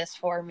clarify this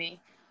for me?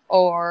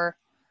 Or,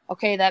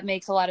 okay, that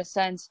makes a lot of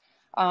sense.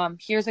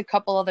 Here's a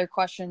couple other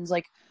questions.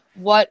 Like,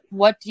 what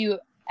do you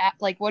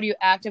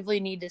actively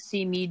need to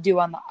see me do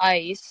on the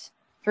ice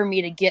for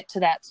me to get to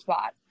that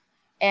spot?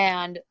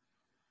 And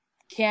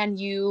can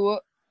you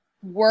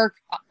work?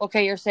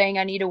 Okay, you're saying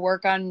I need to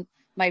work on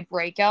my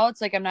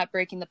breakouts. Like, I'm not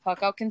breaking the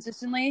puck out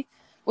consistently.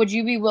 Would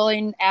you be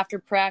willing after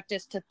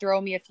practice to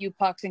throw me a few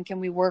pucks, and can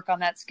we work on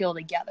that skill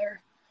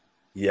together?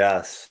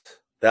 Yes,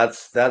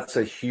 that's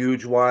a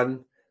huge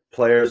one,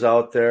 players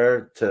out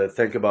there to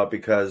think about,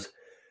 because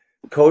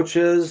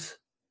coaches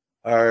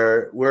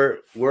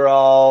we're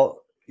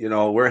all,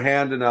 we're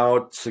handing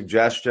out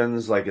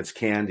suggestions like it's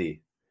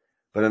candy,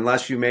 but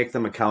unless you make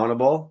them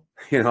accountable,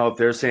 if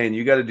they're saying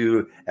you got to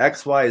do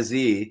X, Y,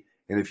 Z,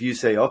 and if you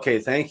say, okay,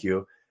 thank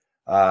you,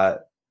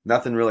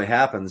 nothing really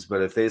happens.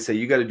 But if they say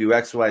you got to do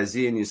X, Y,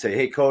 Z, and you say,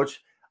 hey,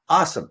 coach,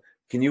 awesome,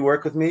 can you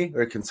work with me,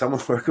 or can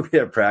someone work with me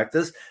at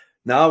practice?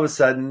 Now all of a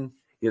sudden,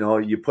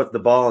 you put the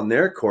ball in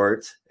their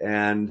court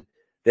and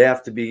they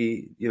have to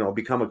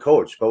become a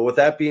coach. But with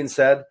that being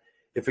said,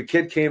 if a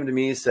kid came to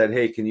me and said,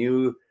 hey, can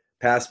you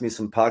pass me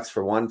some pucks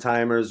for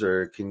one-timers,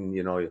 or can,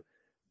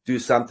 do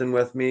something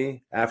with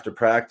me after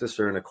practice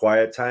or in a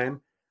quiet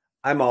time,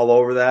 I'm all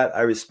over that.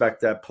 I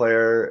respect that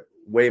player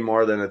way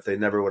more than if they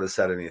never would have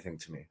said anything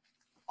to me.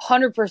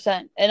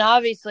 100%. And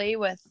obviously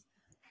with,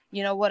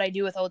 what I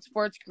do with Old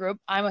Sports Group,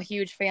 I'm a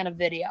huge fan of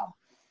video.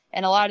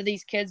 And a lot of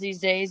these kids these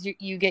days,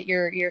 you get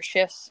your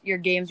shifts, your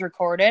games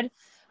recorded.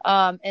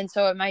 And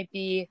so it might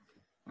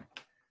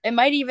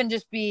even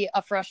just be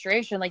a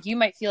frustration. Like, you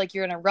might feel like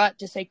you're in a rut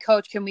to say,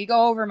 coach, can we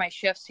go over my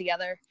shifts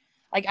together?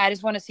 Like, I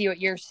just want to see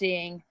what you're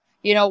seeing.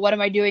 What am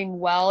I doing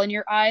well in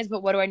your eyes,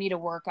 but what do I need to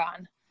work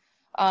on?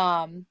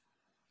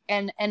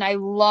 And I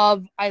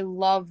love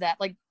that.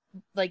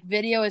 Like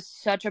video is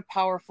such a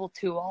powerful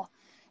tool.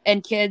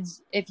 And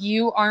kids, if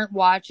you aren't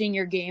watching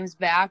your games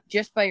back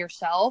just by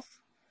yourself,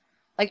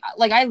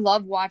 like I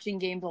love watching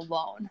games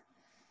alone.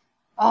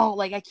 Oh,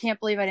 like, I can't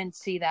believe I didn't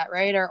see that,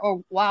 right? Or,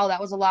 oh, wow, that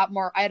was I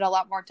had a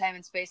lot more time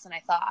and space than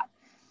I thought.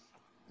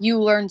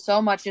 You learn so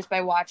much just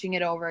by watching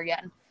it over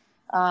again.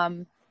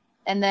 And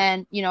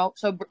then,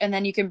 and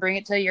then you can bring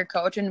it to your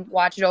coach and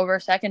watch it over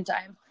a second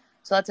time.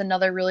 So that's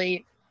another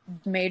really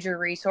major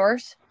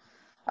resource.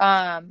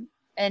 And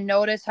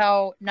notice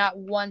how not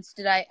once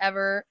did I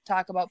ever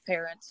talk about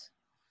parents.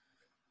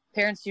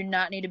 Parents do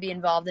not need to be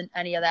involved in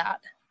any of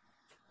that.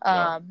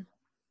 No.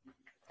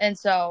 And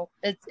so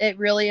it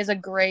really is a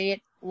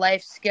great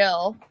life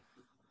skill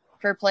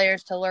for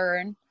players to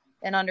learn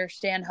and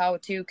understand how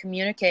to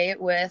communicate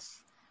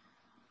with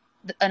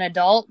an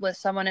adult, with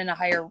someone in a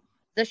higher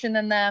position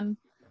than them.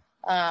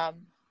 Again,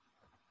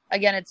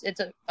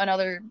 it's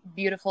another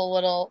beautiful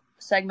little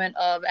segment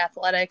of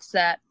athletics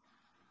that,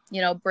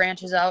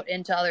 branches out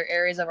into other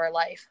areas of our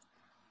life.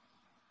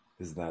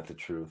 Isn't that the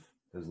truth?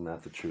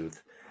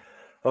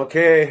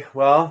 Okay,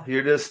 well,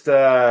 you're just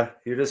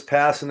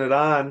passing it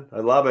on. I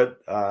love it.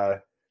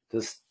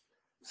 Just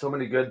so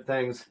many good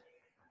things.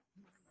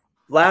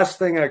 Last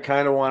thing I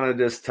kind of want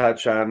to just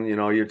touch on,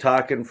 you're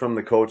talking from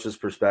the coach's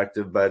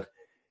perspective, but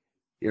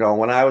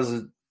when I was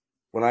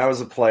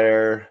a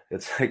player,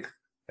 it's like,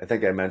 I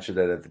think I mentioned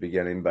it at the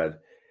beginning,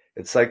 but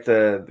it's like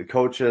the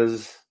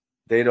coaches,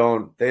 they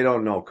don't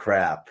know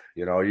crap.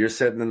 You're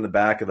sitting in the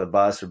back of the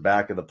bus or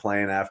back of the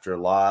plane after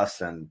a loss,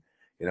 and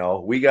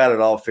we got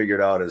it all figured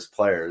out as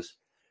players.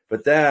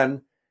 But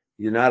then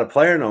you're not a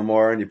player no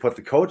more, and you put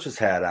the coach's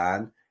hat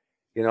on.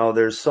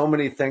 There's so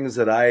many things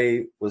that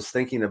I was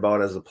thinking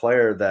about as a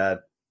player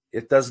that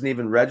it doesn't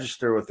even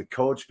register with the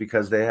coach,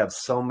 because they have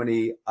so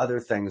many other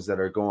things that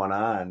are going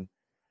on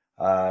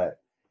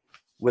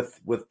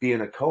with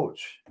being a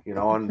coach,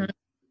 and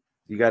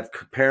you got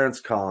parents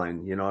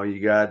calling,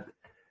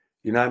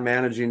 you're not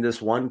managing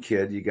this one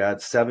kid, you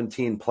got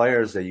 17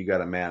 players that you got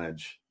to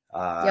manage.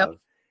 Yep.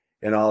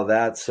 And all of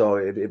that. So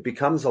it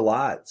becomes a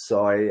lot.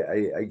 So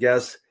I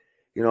guess,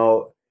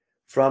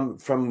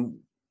 from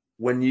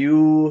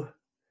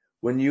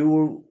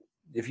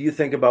if you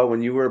think about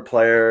when you were a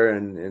player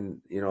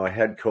and a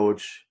head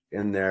coach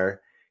in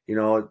there,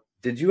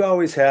 did you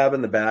always have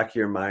in the back of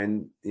your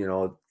mind,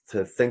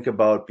 to think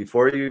about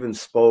before you even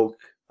spoke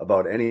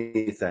about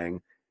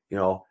anything,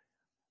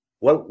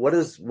 what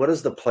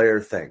does the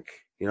player think?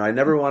 I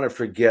never want to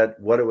forget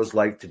what it was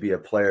like to be a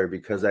player,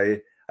 because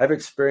I've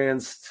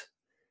experienced,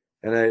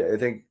 and I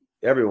think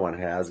everyone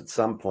has at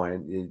some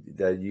point,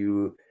 that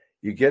you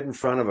get in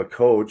front of a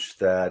coach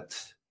that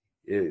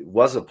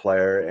was a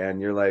player, and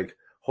you're like,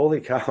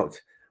 holy cow,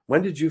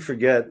 when did you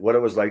forget what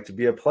it was like to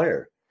be a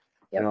player?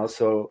 Yep.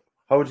 So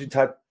how would you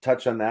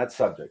touch on that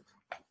subject?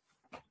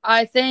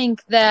 I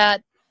think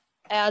that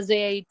as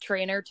a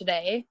trainer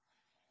today,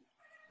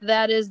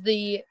 that is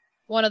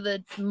one of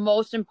the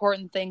most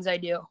important things I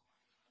do,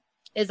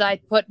 is I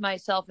put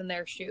myself in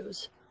their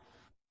shoes.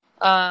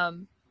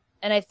 And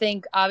I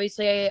think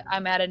obviously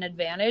I'm at an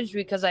advantage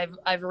because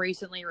I've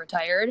recently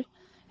retired,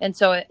 And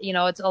so,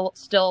 it's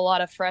still a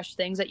lot of fresh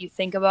things that you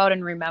think about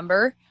and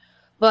remember.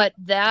 But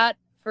that,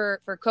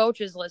 for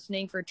coaches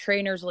listening, for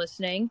trainers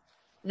listening,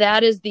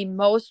 that is the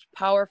most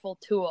powerful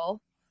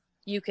tool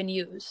you can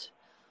use.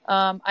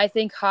 I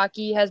think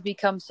hockey has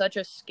become such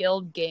a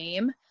skilled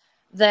game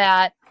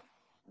that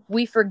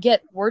we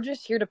forget we're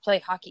just here to play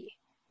hockey.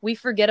 We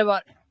forget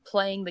about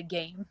playing the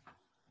game.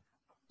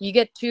 You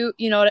get to,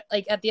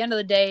 like at the end of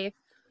the day,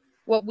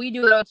 what we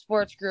do at Out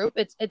Sports Group,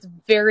 it's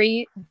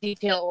very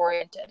detail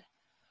oriented.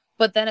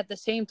 But then at the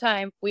same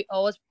time, we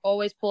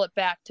always pull it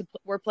back to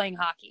we're playing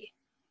hockey.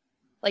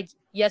 Like,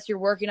 yes, you're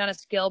working on a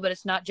skill, but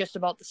it's not just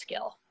about the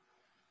skill.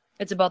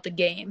 It's about the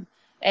game.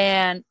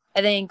 And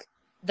I think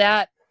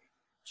that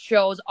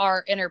shows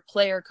our inner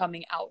player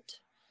coming out.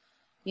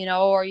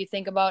 Or you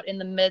think about in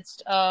the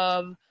midst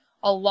of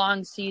a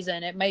long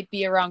season, it might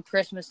be around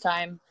Christmas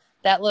time,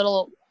 that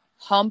little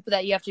hump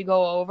that you have to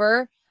go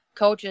over.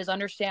 Coaches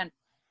understand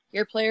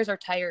your players are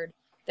tired.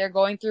 They're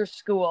going through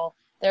school.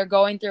 They're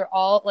going through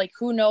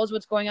who knows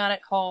what's going on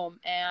at home.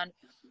 And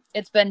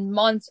it's been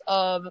months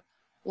of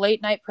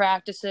late night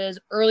practices,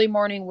 early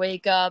morning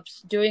wake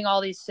ups, doing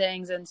all these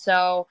things. And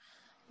so,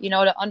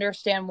 to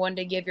understand when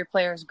to give your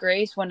players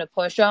grace, when to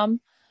push them.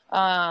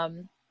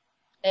 And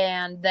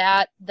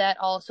that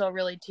also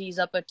really tees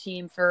up a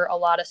team for a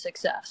lot of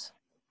success.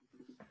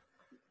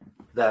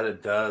 That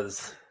it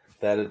does.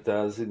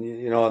 And,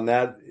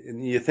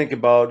 and you think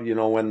about,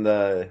 when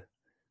the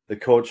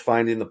coach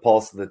finding the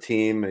pulse of the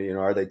team,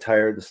 are they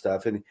tired and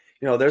stuff? And,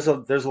 there's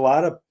a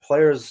lot of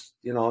players,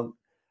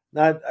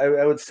 not,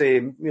 I would say,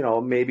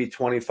 maybe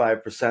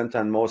 25%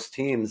 on most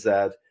teams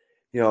that,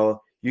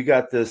 you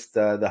got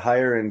the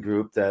higher end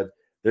group that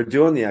they're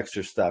doing the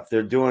extra stuff.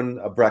 They're doing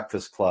a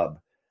breakfast club.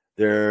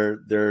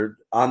 They're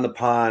on the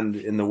pond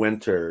in the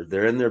winter.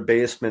 They're in their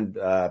basement,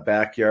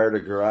 backyard or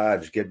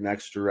garage, getting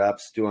extra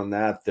reps doing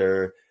that.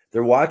 They're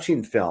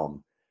watching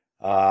film,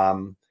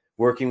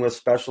 working with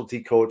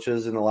specialty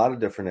coaches in a lot of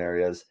different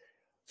areas.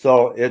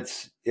 So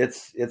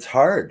it's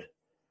hard,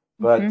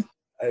 but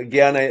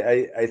again,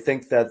 I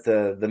think that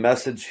the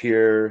message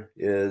here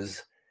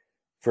is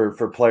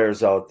for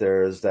players out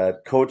there is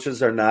that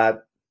coaches are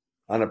not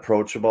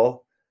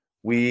unapproachable.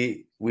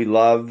 We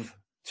love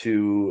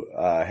to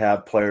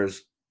have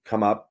players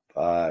come up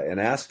and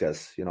ask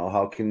us,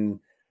 how can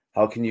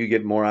you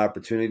get more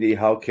opportunity?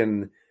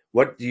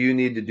 What do you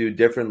need to do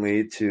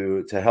differently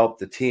to help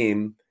the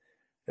team,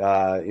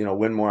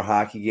 win more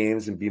hockey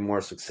games and be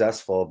more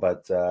successful?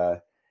 But,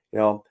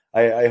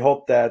 I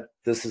hope that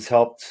this has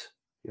helped,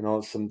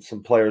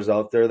 some players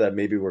out there that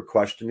maybe were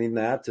questioning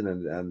that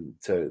and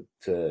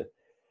to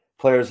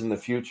players in the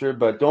future.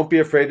 But don't be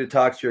afraid to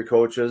talk to your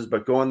coaches,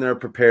 but go in there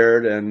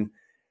prepared and,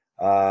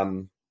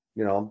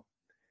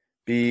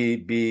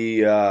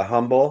 be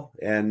humble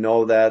and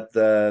know that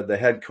the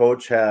head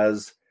coach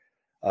has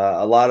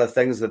a lot of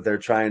things that they're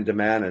trying to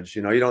manage.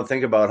 You don't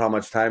think about how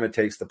much time it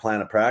takes to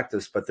plan a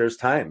practice, but there's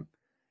time,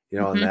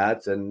 in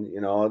that.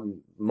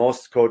 And,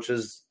 most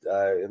coaches,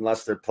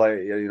 unless they're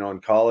in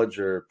college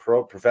or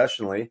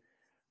professionally,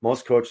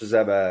 most coaches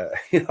have a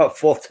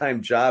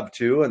full-time job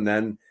too, and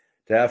then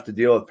to have to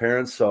deal with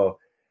parents. So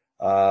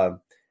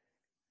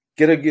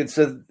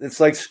it's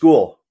like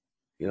school.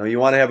 You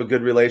want to have a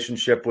good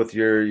relationship with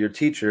your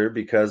teacher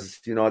because,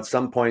 at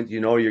some point,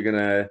 you're going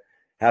to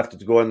have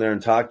to go in there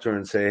and talk to her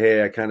and say,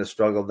 hey, I kind of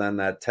struggled on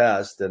that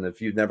test. And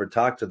if you've never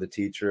talked to the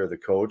teacher or the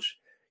coach,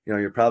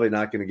 you're probably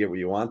not going to get what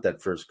you want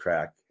that first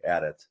crack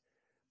at it.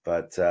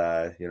 But,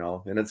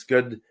 and it's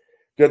good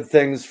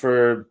things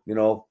for,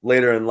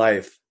 later in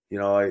life.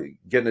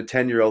 Getting a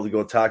 10-year-old to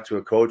go talk to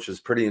a coach is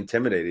pretty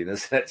intimidating,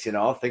 isn't it?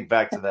 Think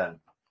back to then.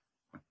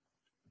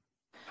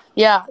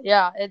 Yeah.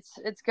 You're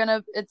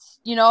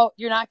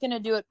not going to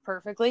do it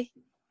perfectly,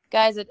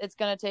 guys. It's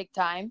going to take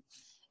time.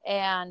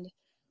 And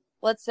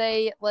let's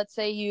say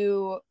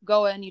you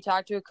go in, you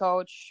talk to a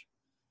coach,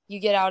 you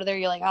get out of there,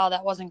 you're like, oh,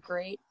 that wasn't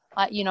great.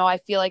 I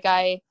feel like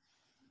I,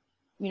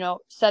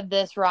 said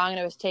this wrong and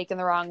it was taken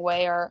the wrong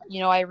way, or,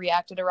 I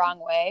reacted the wrong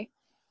way.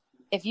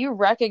 If you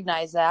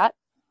recognize that,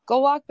 go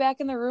walk back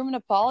in the room and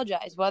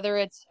apologize, whether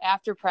it's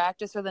after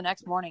practice or the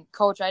next morning.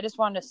 Coach, I just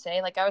wanted to say,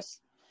 I was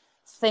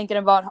thinking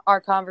about our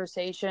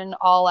conversation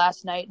all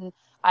last night, and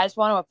I just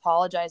want to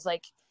apologize.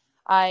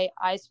 I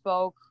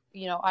spoke,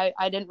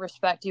 I didn't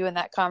respect you in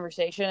that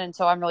conversation, and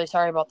so I'm really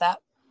sorry about that.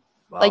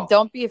 Wow.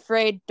 Don't be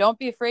afraid,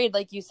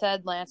 like you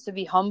said, Lance, to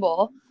be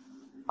humble,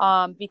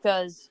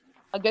 because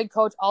a good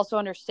coach also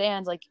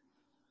understands,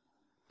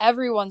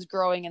 everyone's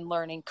growing and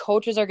learning.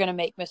 Coaches are going to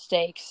make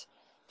mistakes.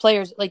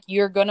 Players,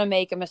 you're going to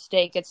make a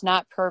mistake. It's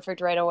not perfect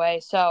right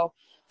away. So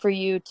for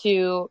you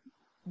to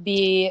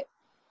be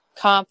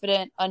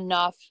confident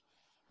enough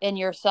in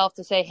yourself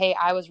to say, hey,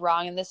 I was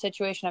wrong in this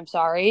situation, I'm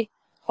sorry.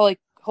 Holy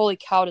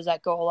cow, does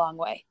that go a long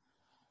way.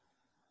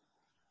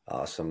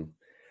 Awesome.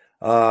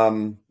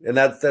 And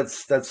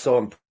that's so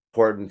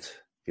important.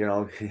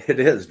 It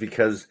is,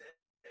 because,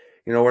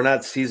 we're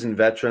not seasoned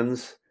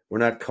veterans. We're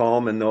not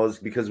calm in those,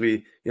 because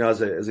we,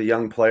 as a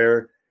young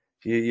player,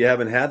 you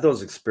haven't had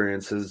those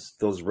experiences,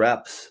 those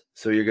reps.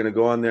 So you're going to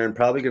go in there and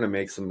probably going to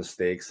make some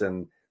mistakes.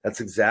 And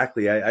that's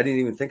exactly, I didn't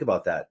even think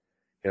about that,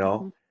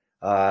 Mhm.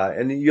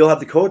 and you'll have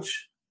the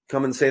coach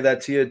come and say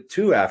that to you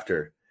too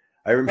after.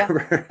 I Yeah.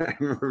 remember, I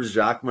remember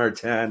Jacques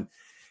Martin.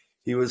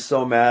 He was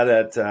so mad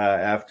at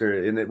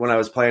when I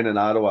was playing in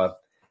Ottawa.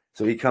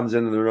 So he comes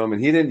into the room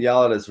and he didn't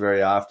yell at us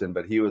very often,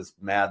 but he was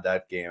mad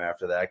that game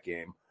after that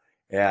game.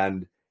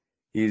 And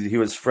he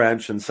was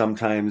French, and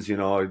sometimes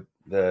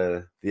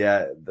the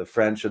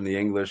French and the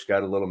English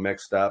got a little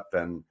mixed up.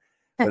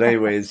 But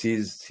anyways,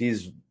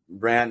 he's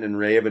ranting and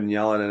raving,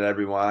 yelling at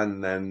everyone.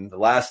 And then the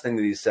last thing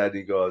that he said,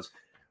 he goes,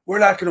 "We're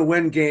not going to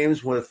win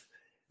games with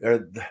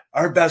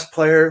our best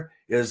player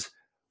is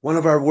one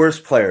of our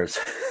worst players."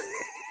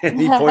 and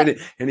he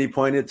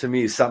pointed to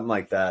me, something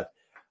like that.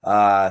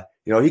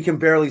 He can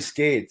barely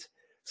skate.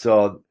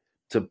 So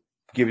to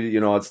give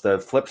you, it's the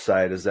flip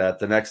side is that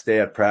the next day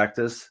at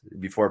practice,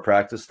 before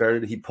practice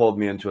started, he pulled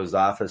me into his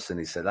office and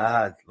he said,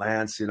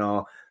 "Lance,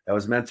 that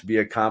was meant to be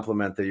a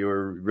compliment that you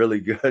were really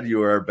good. You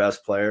were our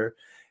best player."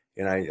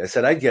 And I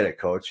said, "I get it,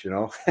 coach,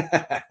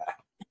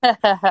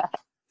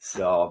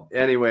 So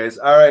anyways,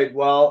 all right.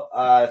 Well,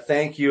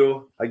 thank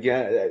you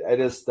again.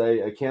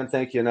 I can't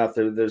thank you enough.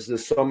 There's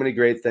just so many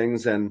great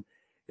things. And,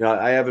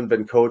 I haven't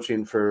been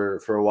coaching for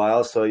a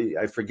while, so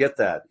I forget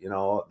that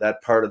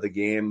part of the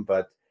game,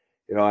 but,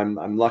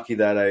 I'm lucky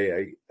that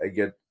I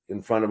get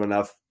in front of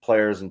enough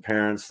players and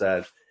parents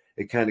that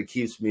it kind of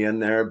keeps me in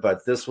there.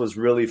 But this was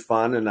really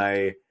fun. And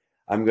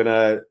I'm going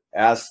to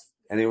ask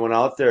anyone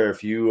out there,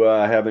 if you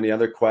have any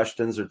other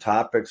questions or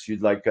topics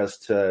you'd like us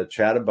to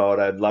chat about,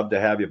 I'd love to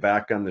have you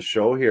back on the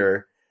show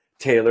here.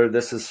 Taylor,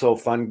 this is so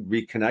fun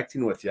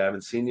reconnecting with you. I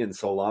haven't seen you in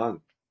so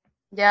long.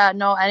 Yeah,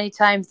 no,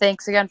 anytime.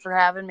 Thanks again for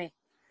having me.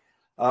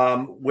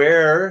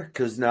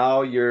 Because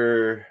now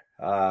you're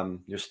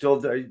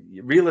still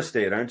real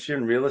estate, aren't you?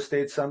 In real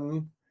estate,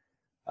 something?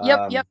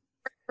 Yep.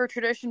 For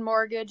Tradition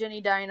Mortgage in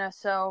Edina.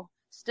 So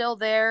still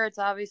there. It's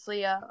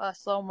obviously a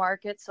slow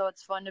market, so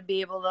it's fun to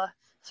be able to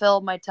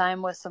fill my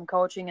time with some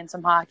coaching and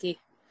some hockey.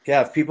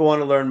 Yeah, if people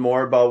want to learn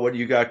more about what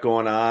you got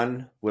going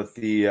on with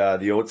the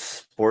Oats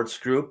Sports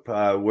Group,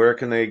 where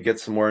can they get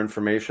some more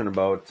information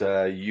about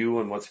you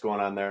and what's going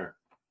on there?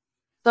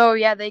 So,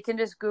 yeah, they can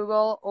just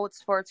Google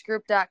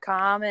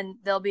oatsportsgroup.com and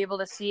they'll be able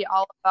to see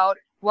all about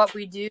what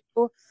we do,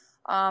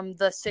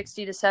 the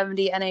 60 to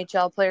 70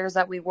 NHL players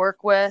that we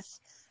work with,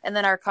 and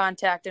then our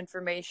contact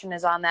information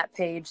is on that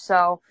page.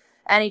 So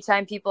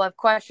anytime people have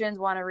questions,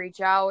 want to reach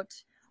out,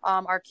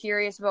 are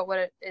curious about what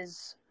it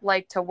is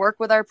like to work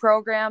with our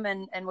program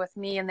and with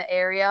me in the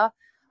area,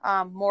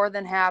 more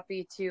than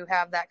happy to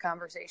have that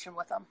conversation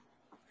with them.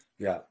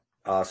 Yeah,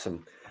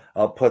 awesome.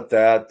 I'll put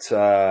that,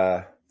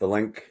 the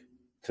link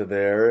to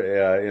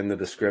there in the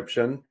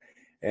description.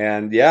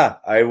 And yeah,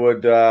 I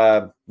would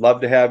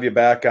love to have you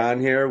back on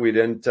here. We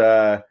didn't,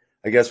 I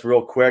guess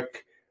real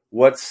quick,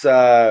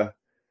 how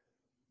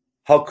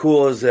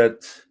cool is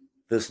it,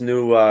 this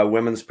new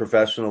women's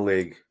professional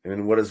league? I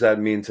mean, what does that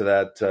mean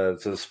to to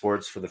the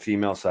sports for the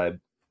female side?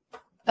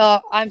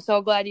 I'm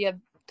so glad you have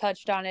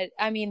touched on it.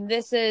 I mean,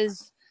 this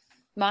is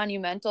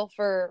monumental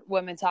for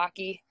women's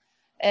hockey.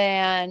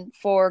 And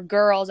for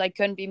girls, I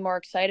couldn't be more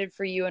excited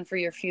for you and for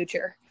your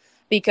future,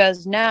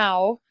 because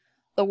now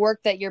the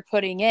work that you're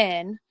putting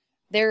in,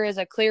 there is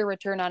a clear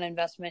return on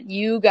investment.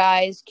 You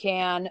guys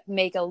can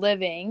make a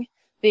living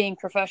being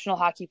professional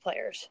hockey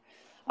players.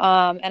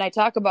 And I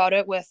talk about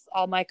it with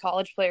all my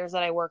college players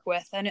that I work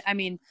with. And I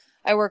mean,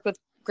 I work with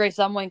Grace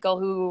Zumwinkle,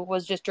 who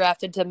was just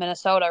drafted to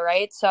Minnesota,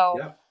 right? So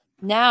yeah.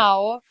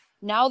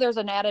 Now there's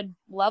an added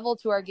level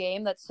to our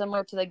game that's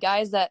similar to the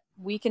guys that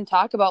we can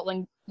talk about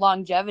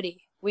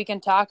longevity. We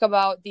can talk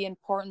about the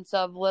importance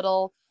of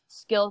little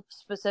skill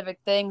specific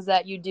things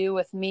that you do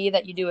with me,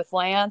 that you do with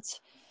Lance.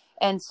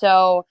 And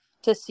so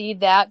to see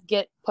that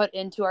get put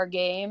into our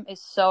game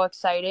is so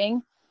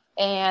exciting.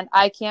 And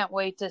I can't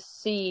wait to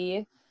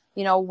see,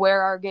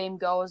 where our game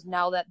goes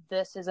now that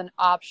this is an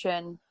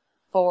option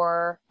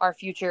for our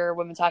future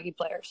women's hockey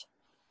players.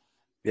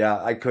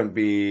 Yeah, I couldn't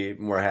be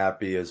more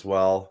happy as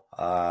well.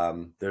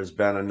 There's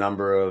been a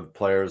number of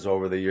players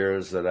over the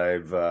years that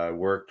I've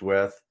worked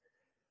with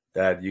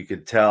that you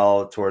could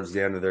tell towards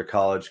the end of their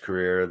college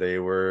career, they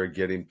were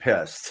getting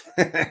pissed,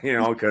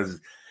 because,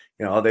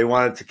 they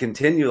wanted to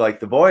continue like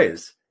the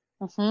boys.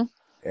 Mm-hmm. And,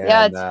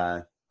 yeah,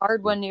 it's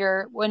hard when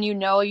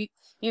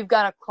you've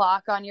got a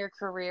clock on your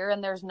career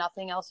and there's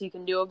nothing else you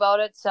can do about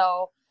it.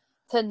 So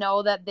to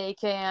know that they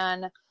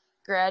can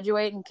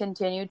graduate and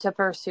continue to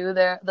pursue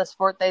the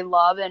sport they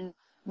love and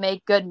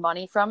make good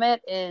money from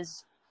it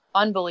is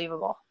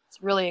unbelievable.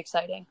 It's really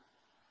exciting.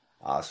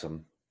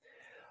 Awesome.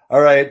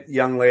 All right,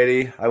 young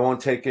lady, I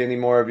won't take any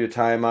more of your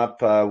time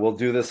up. We'll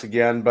do this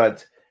again,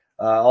 but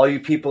all you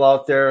people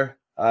out there,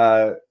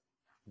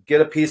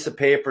 get a piece of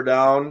paper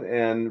down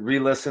and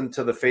re-listen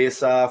to the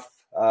face-off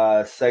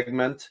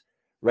segment.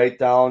 Write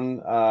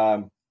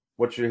down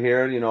what you're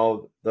hearing.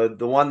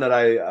 The one that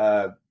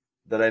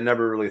I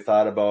never really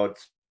thought about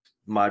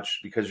much,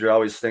 because you're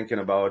always thinking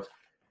about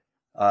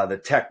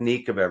the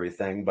technique of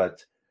everything,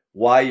 but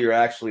why you're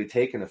actually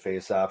taking a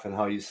face-off and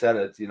how you said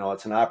it.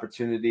 It's an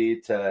opportunity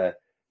to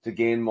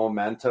gain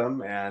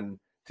momentum and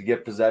to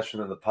get possession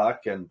of the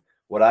puck. And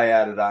what I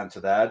added on to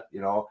that,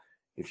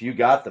 if you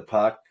got the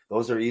puck,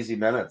 those are easy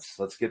minutes.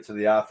 Let's get to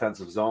the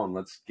offensive zone.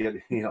 Let's get,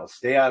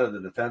 stay out of the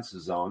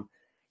defensive zone.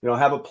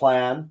 Have a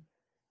plan.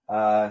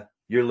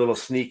 Your little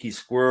sneaky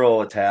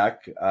squirrel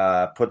attack,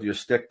 put your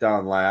stick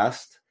down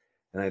last.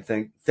 And I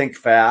think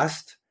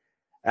fast,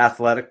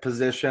 athletic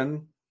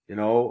position, a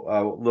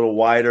little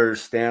wider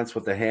stance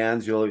with the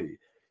hands. You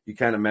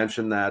kind of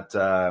mentioned that,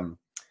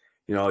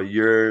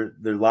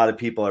 there a lot of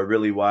people are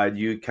really wide.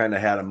 You kind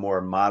of had them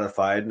more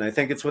modified. And I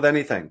think it's with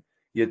anything.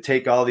 You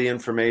take all the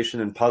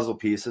information and puzzle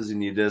pieces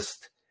and you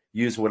just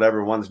use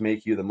whatever ones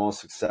make you the most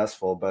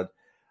successful. But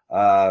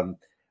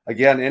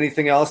again,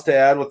 anything else to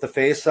add with the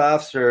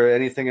face-offs or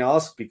anything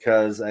else?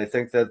 Because I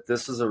think that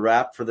this is a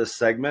wrap for this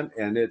segment,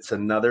 and it's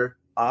another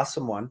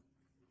awesome one.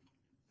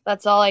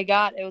 That's all I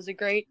got. It was a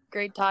great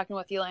talking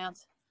with you,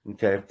 Lance.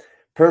 Okay,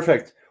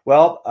 perfect.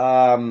 Well,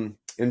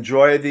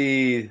 enjoy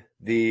the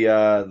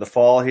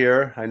fall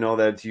here. I know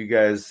that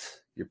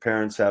your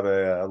parents have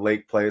a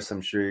lake place.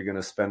 I'm sure you're going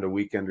to spend a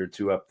weekend or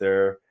two up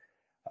there,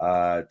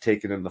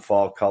 taking in the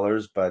fall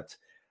colors. But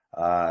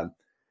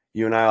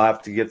you and I will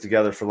have to get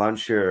together for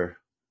lunch here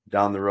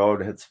down the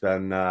road. It's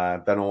been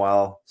a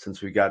while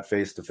since we got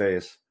face to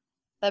face.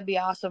 That'd be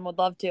awesome. Would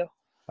love to.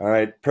 All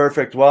right,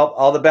 perfect. Well,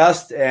 all the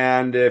best.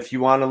 And if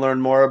you want to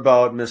learn more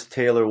about Miss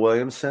Taylor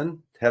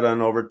Williamson, head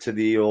on over to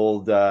the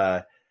old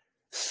Oats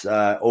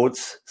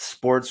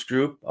Sports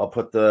Group. I'll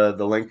put the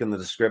link in the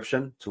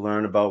description to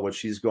learn about what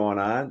she has going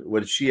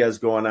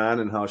on,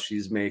 and how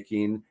she's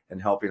making and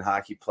helping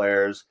hockey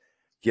players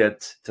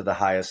get to the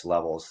highest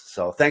levels.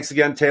 So thanks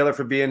again, Taylor,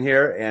 for being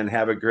here, and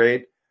have a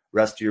great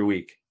rest of your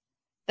week.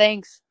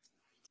 Thanks.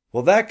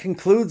 Well, that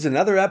concludes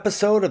another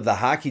episode of the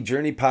Hockey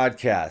Journey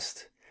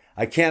podcast.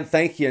 I can't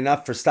thank you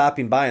enough for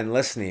stopping by and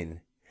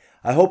listening.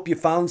 I hope you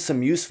found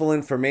some useful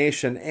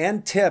information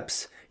and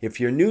tips if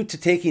you're new to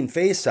taking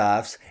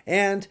face-offs,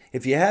 and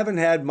if you haven't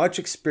had much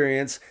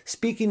experience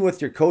speaking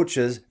with your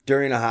coaches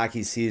during a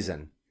hockey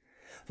season.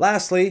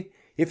 Lastly,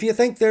 if you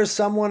think there's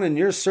someone in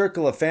your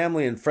circle of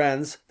family and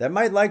friends that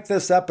might like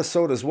this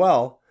episode as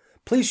well,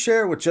 please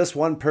share it with just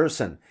one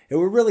person. It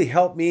will really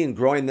help me in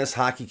growing this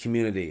hockey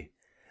community.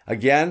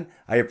 Again,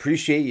 I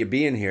appreciate you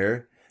being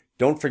here.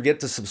 Don't forget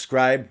to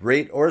subscribe,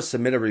 rate, or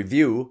submit a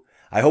review.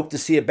 I hope to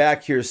see you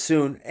back here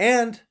soon.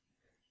 And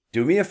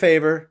do me a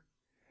favor,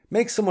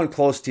 make someone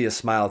close to you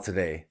smile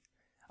today.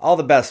 All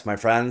the best, my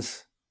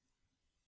friends.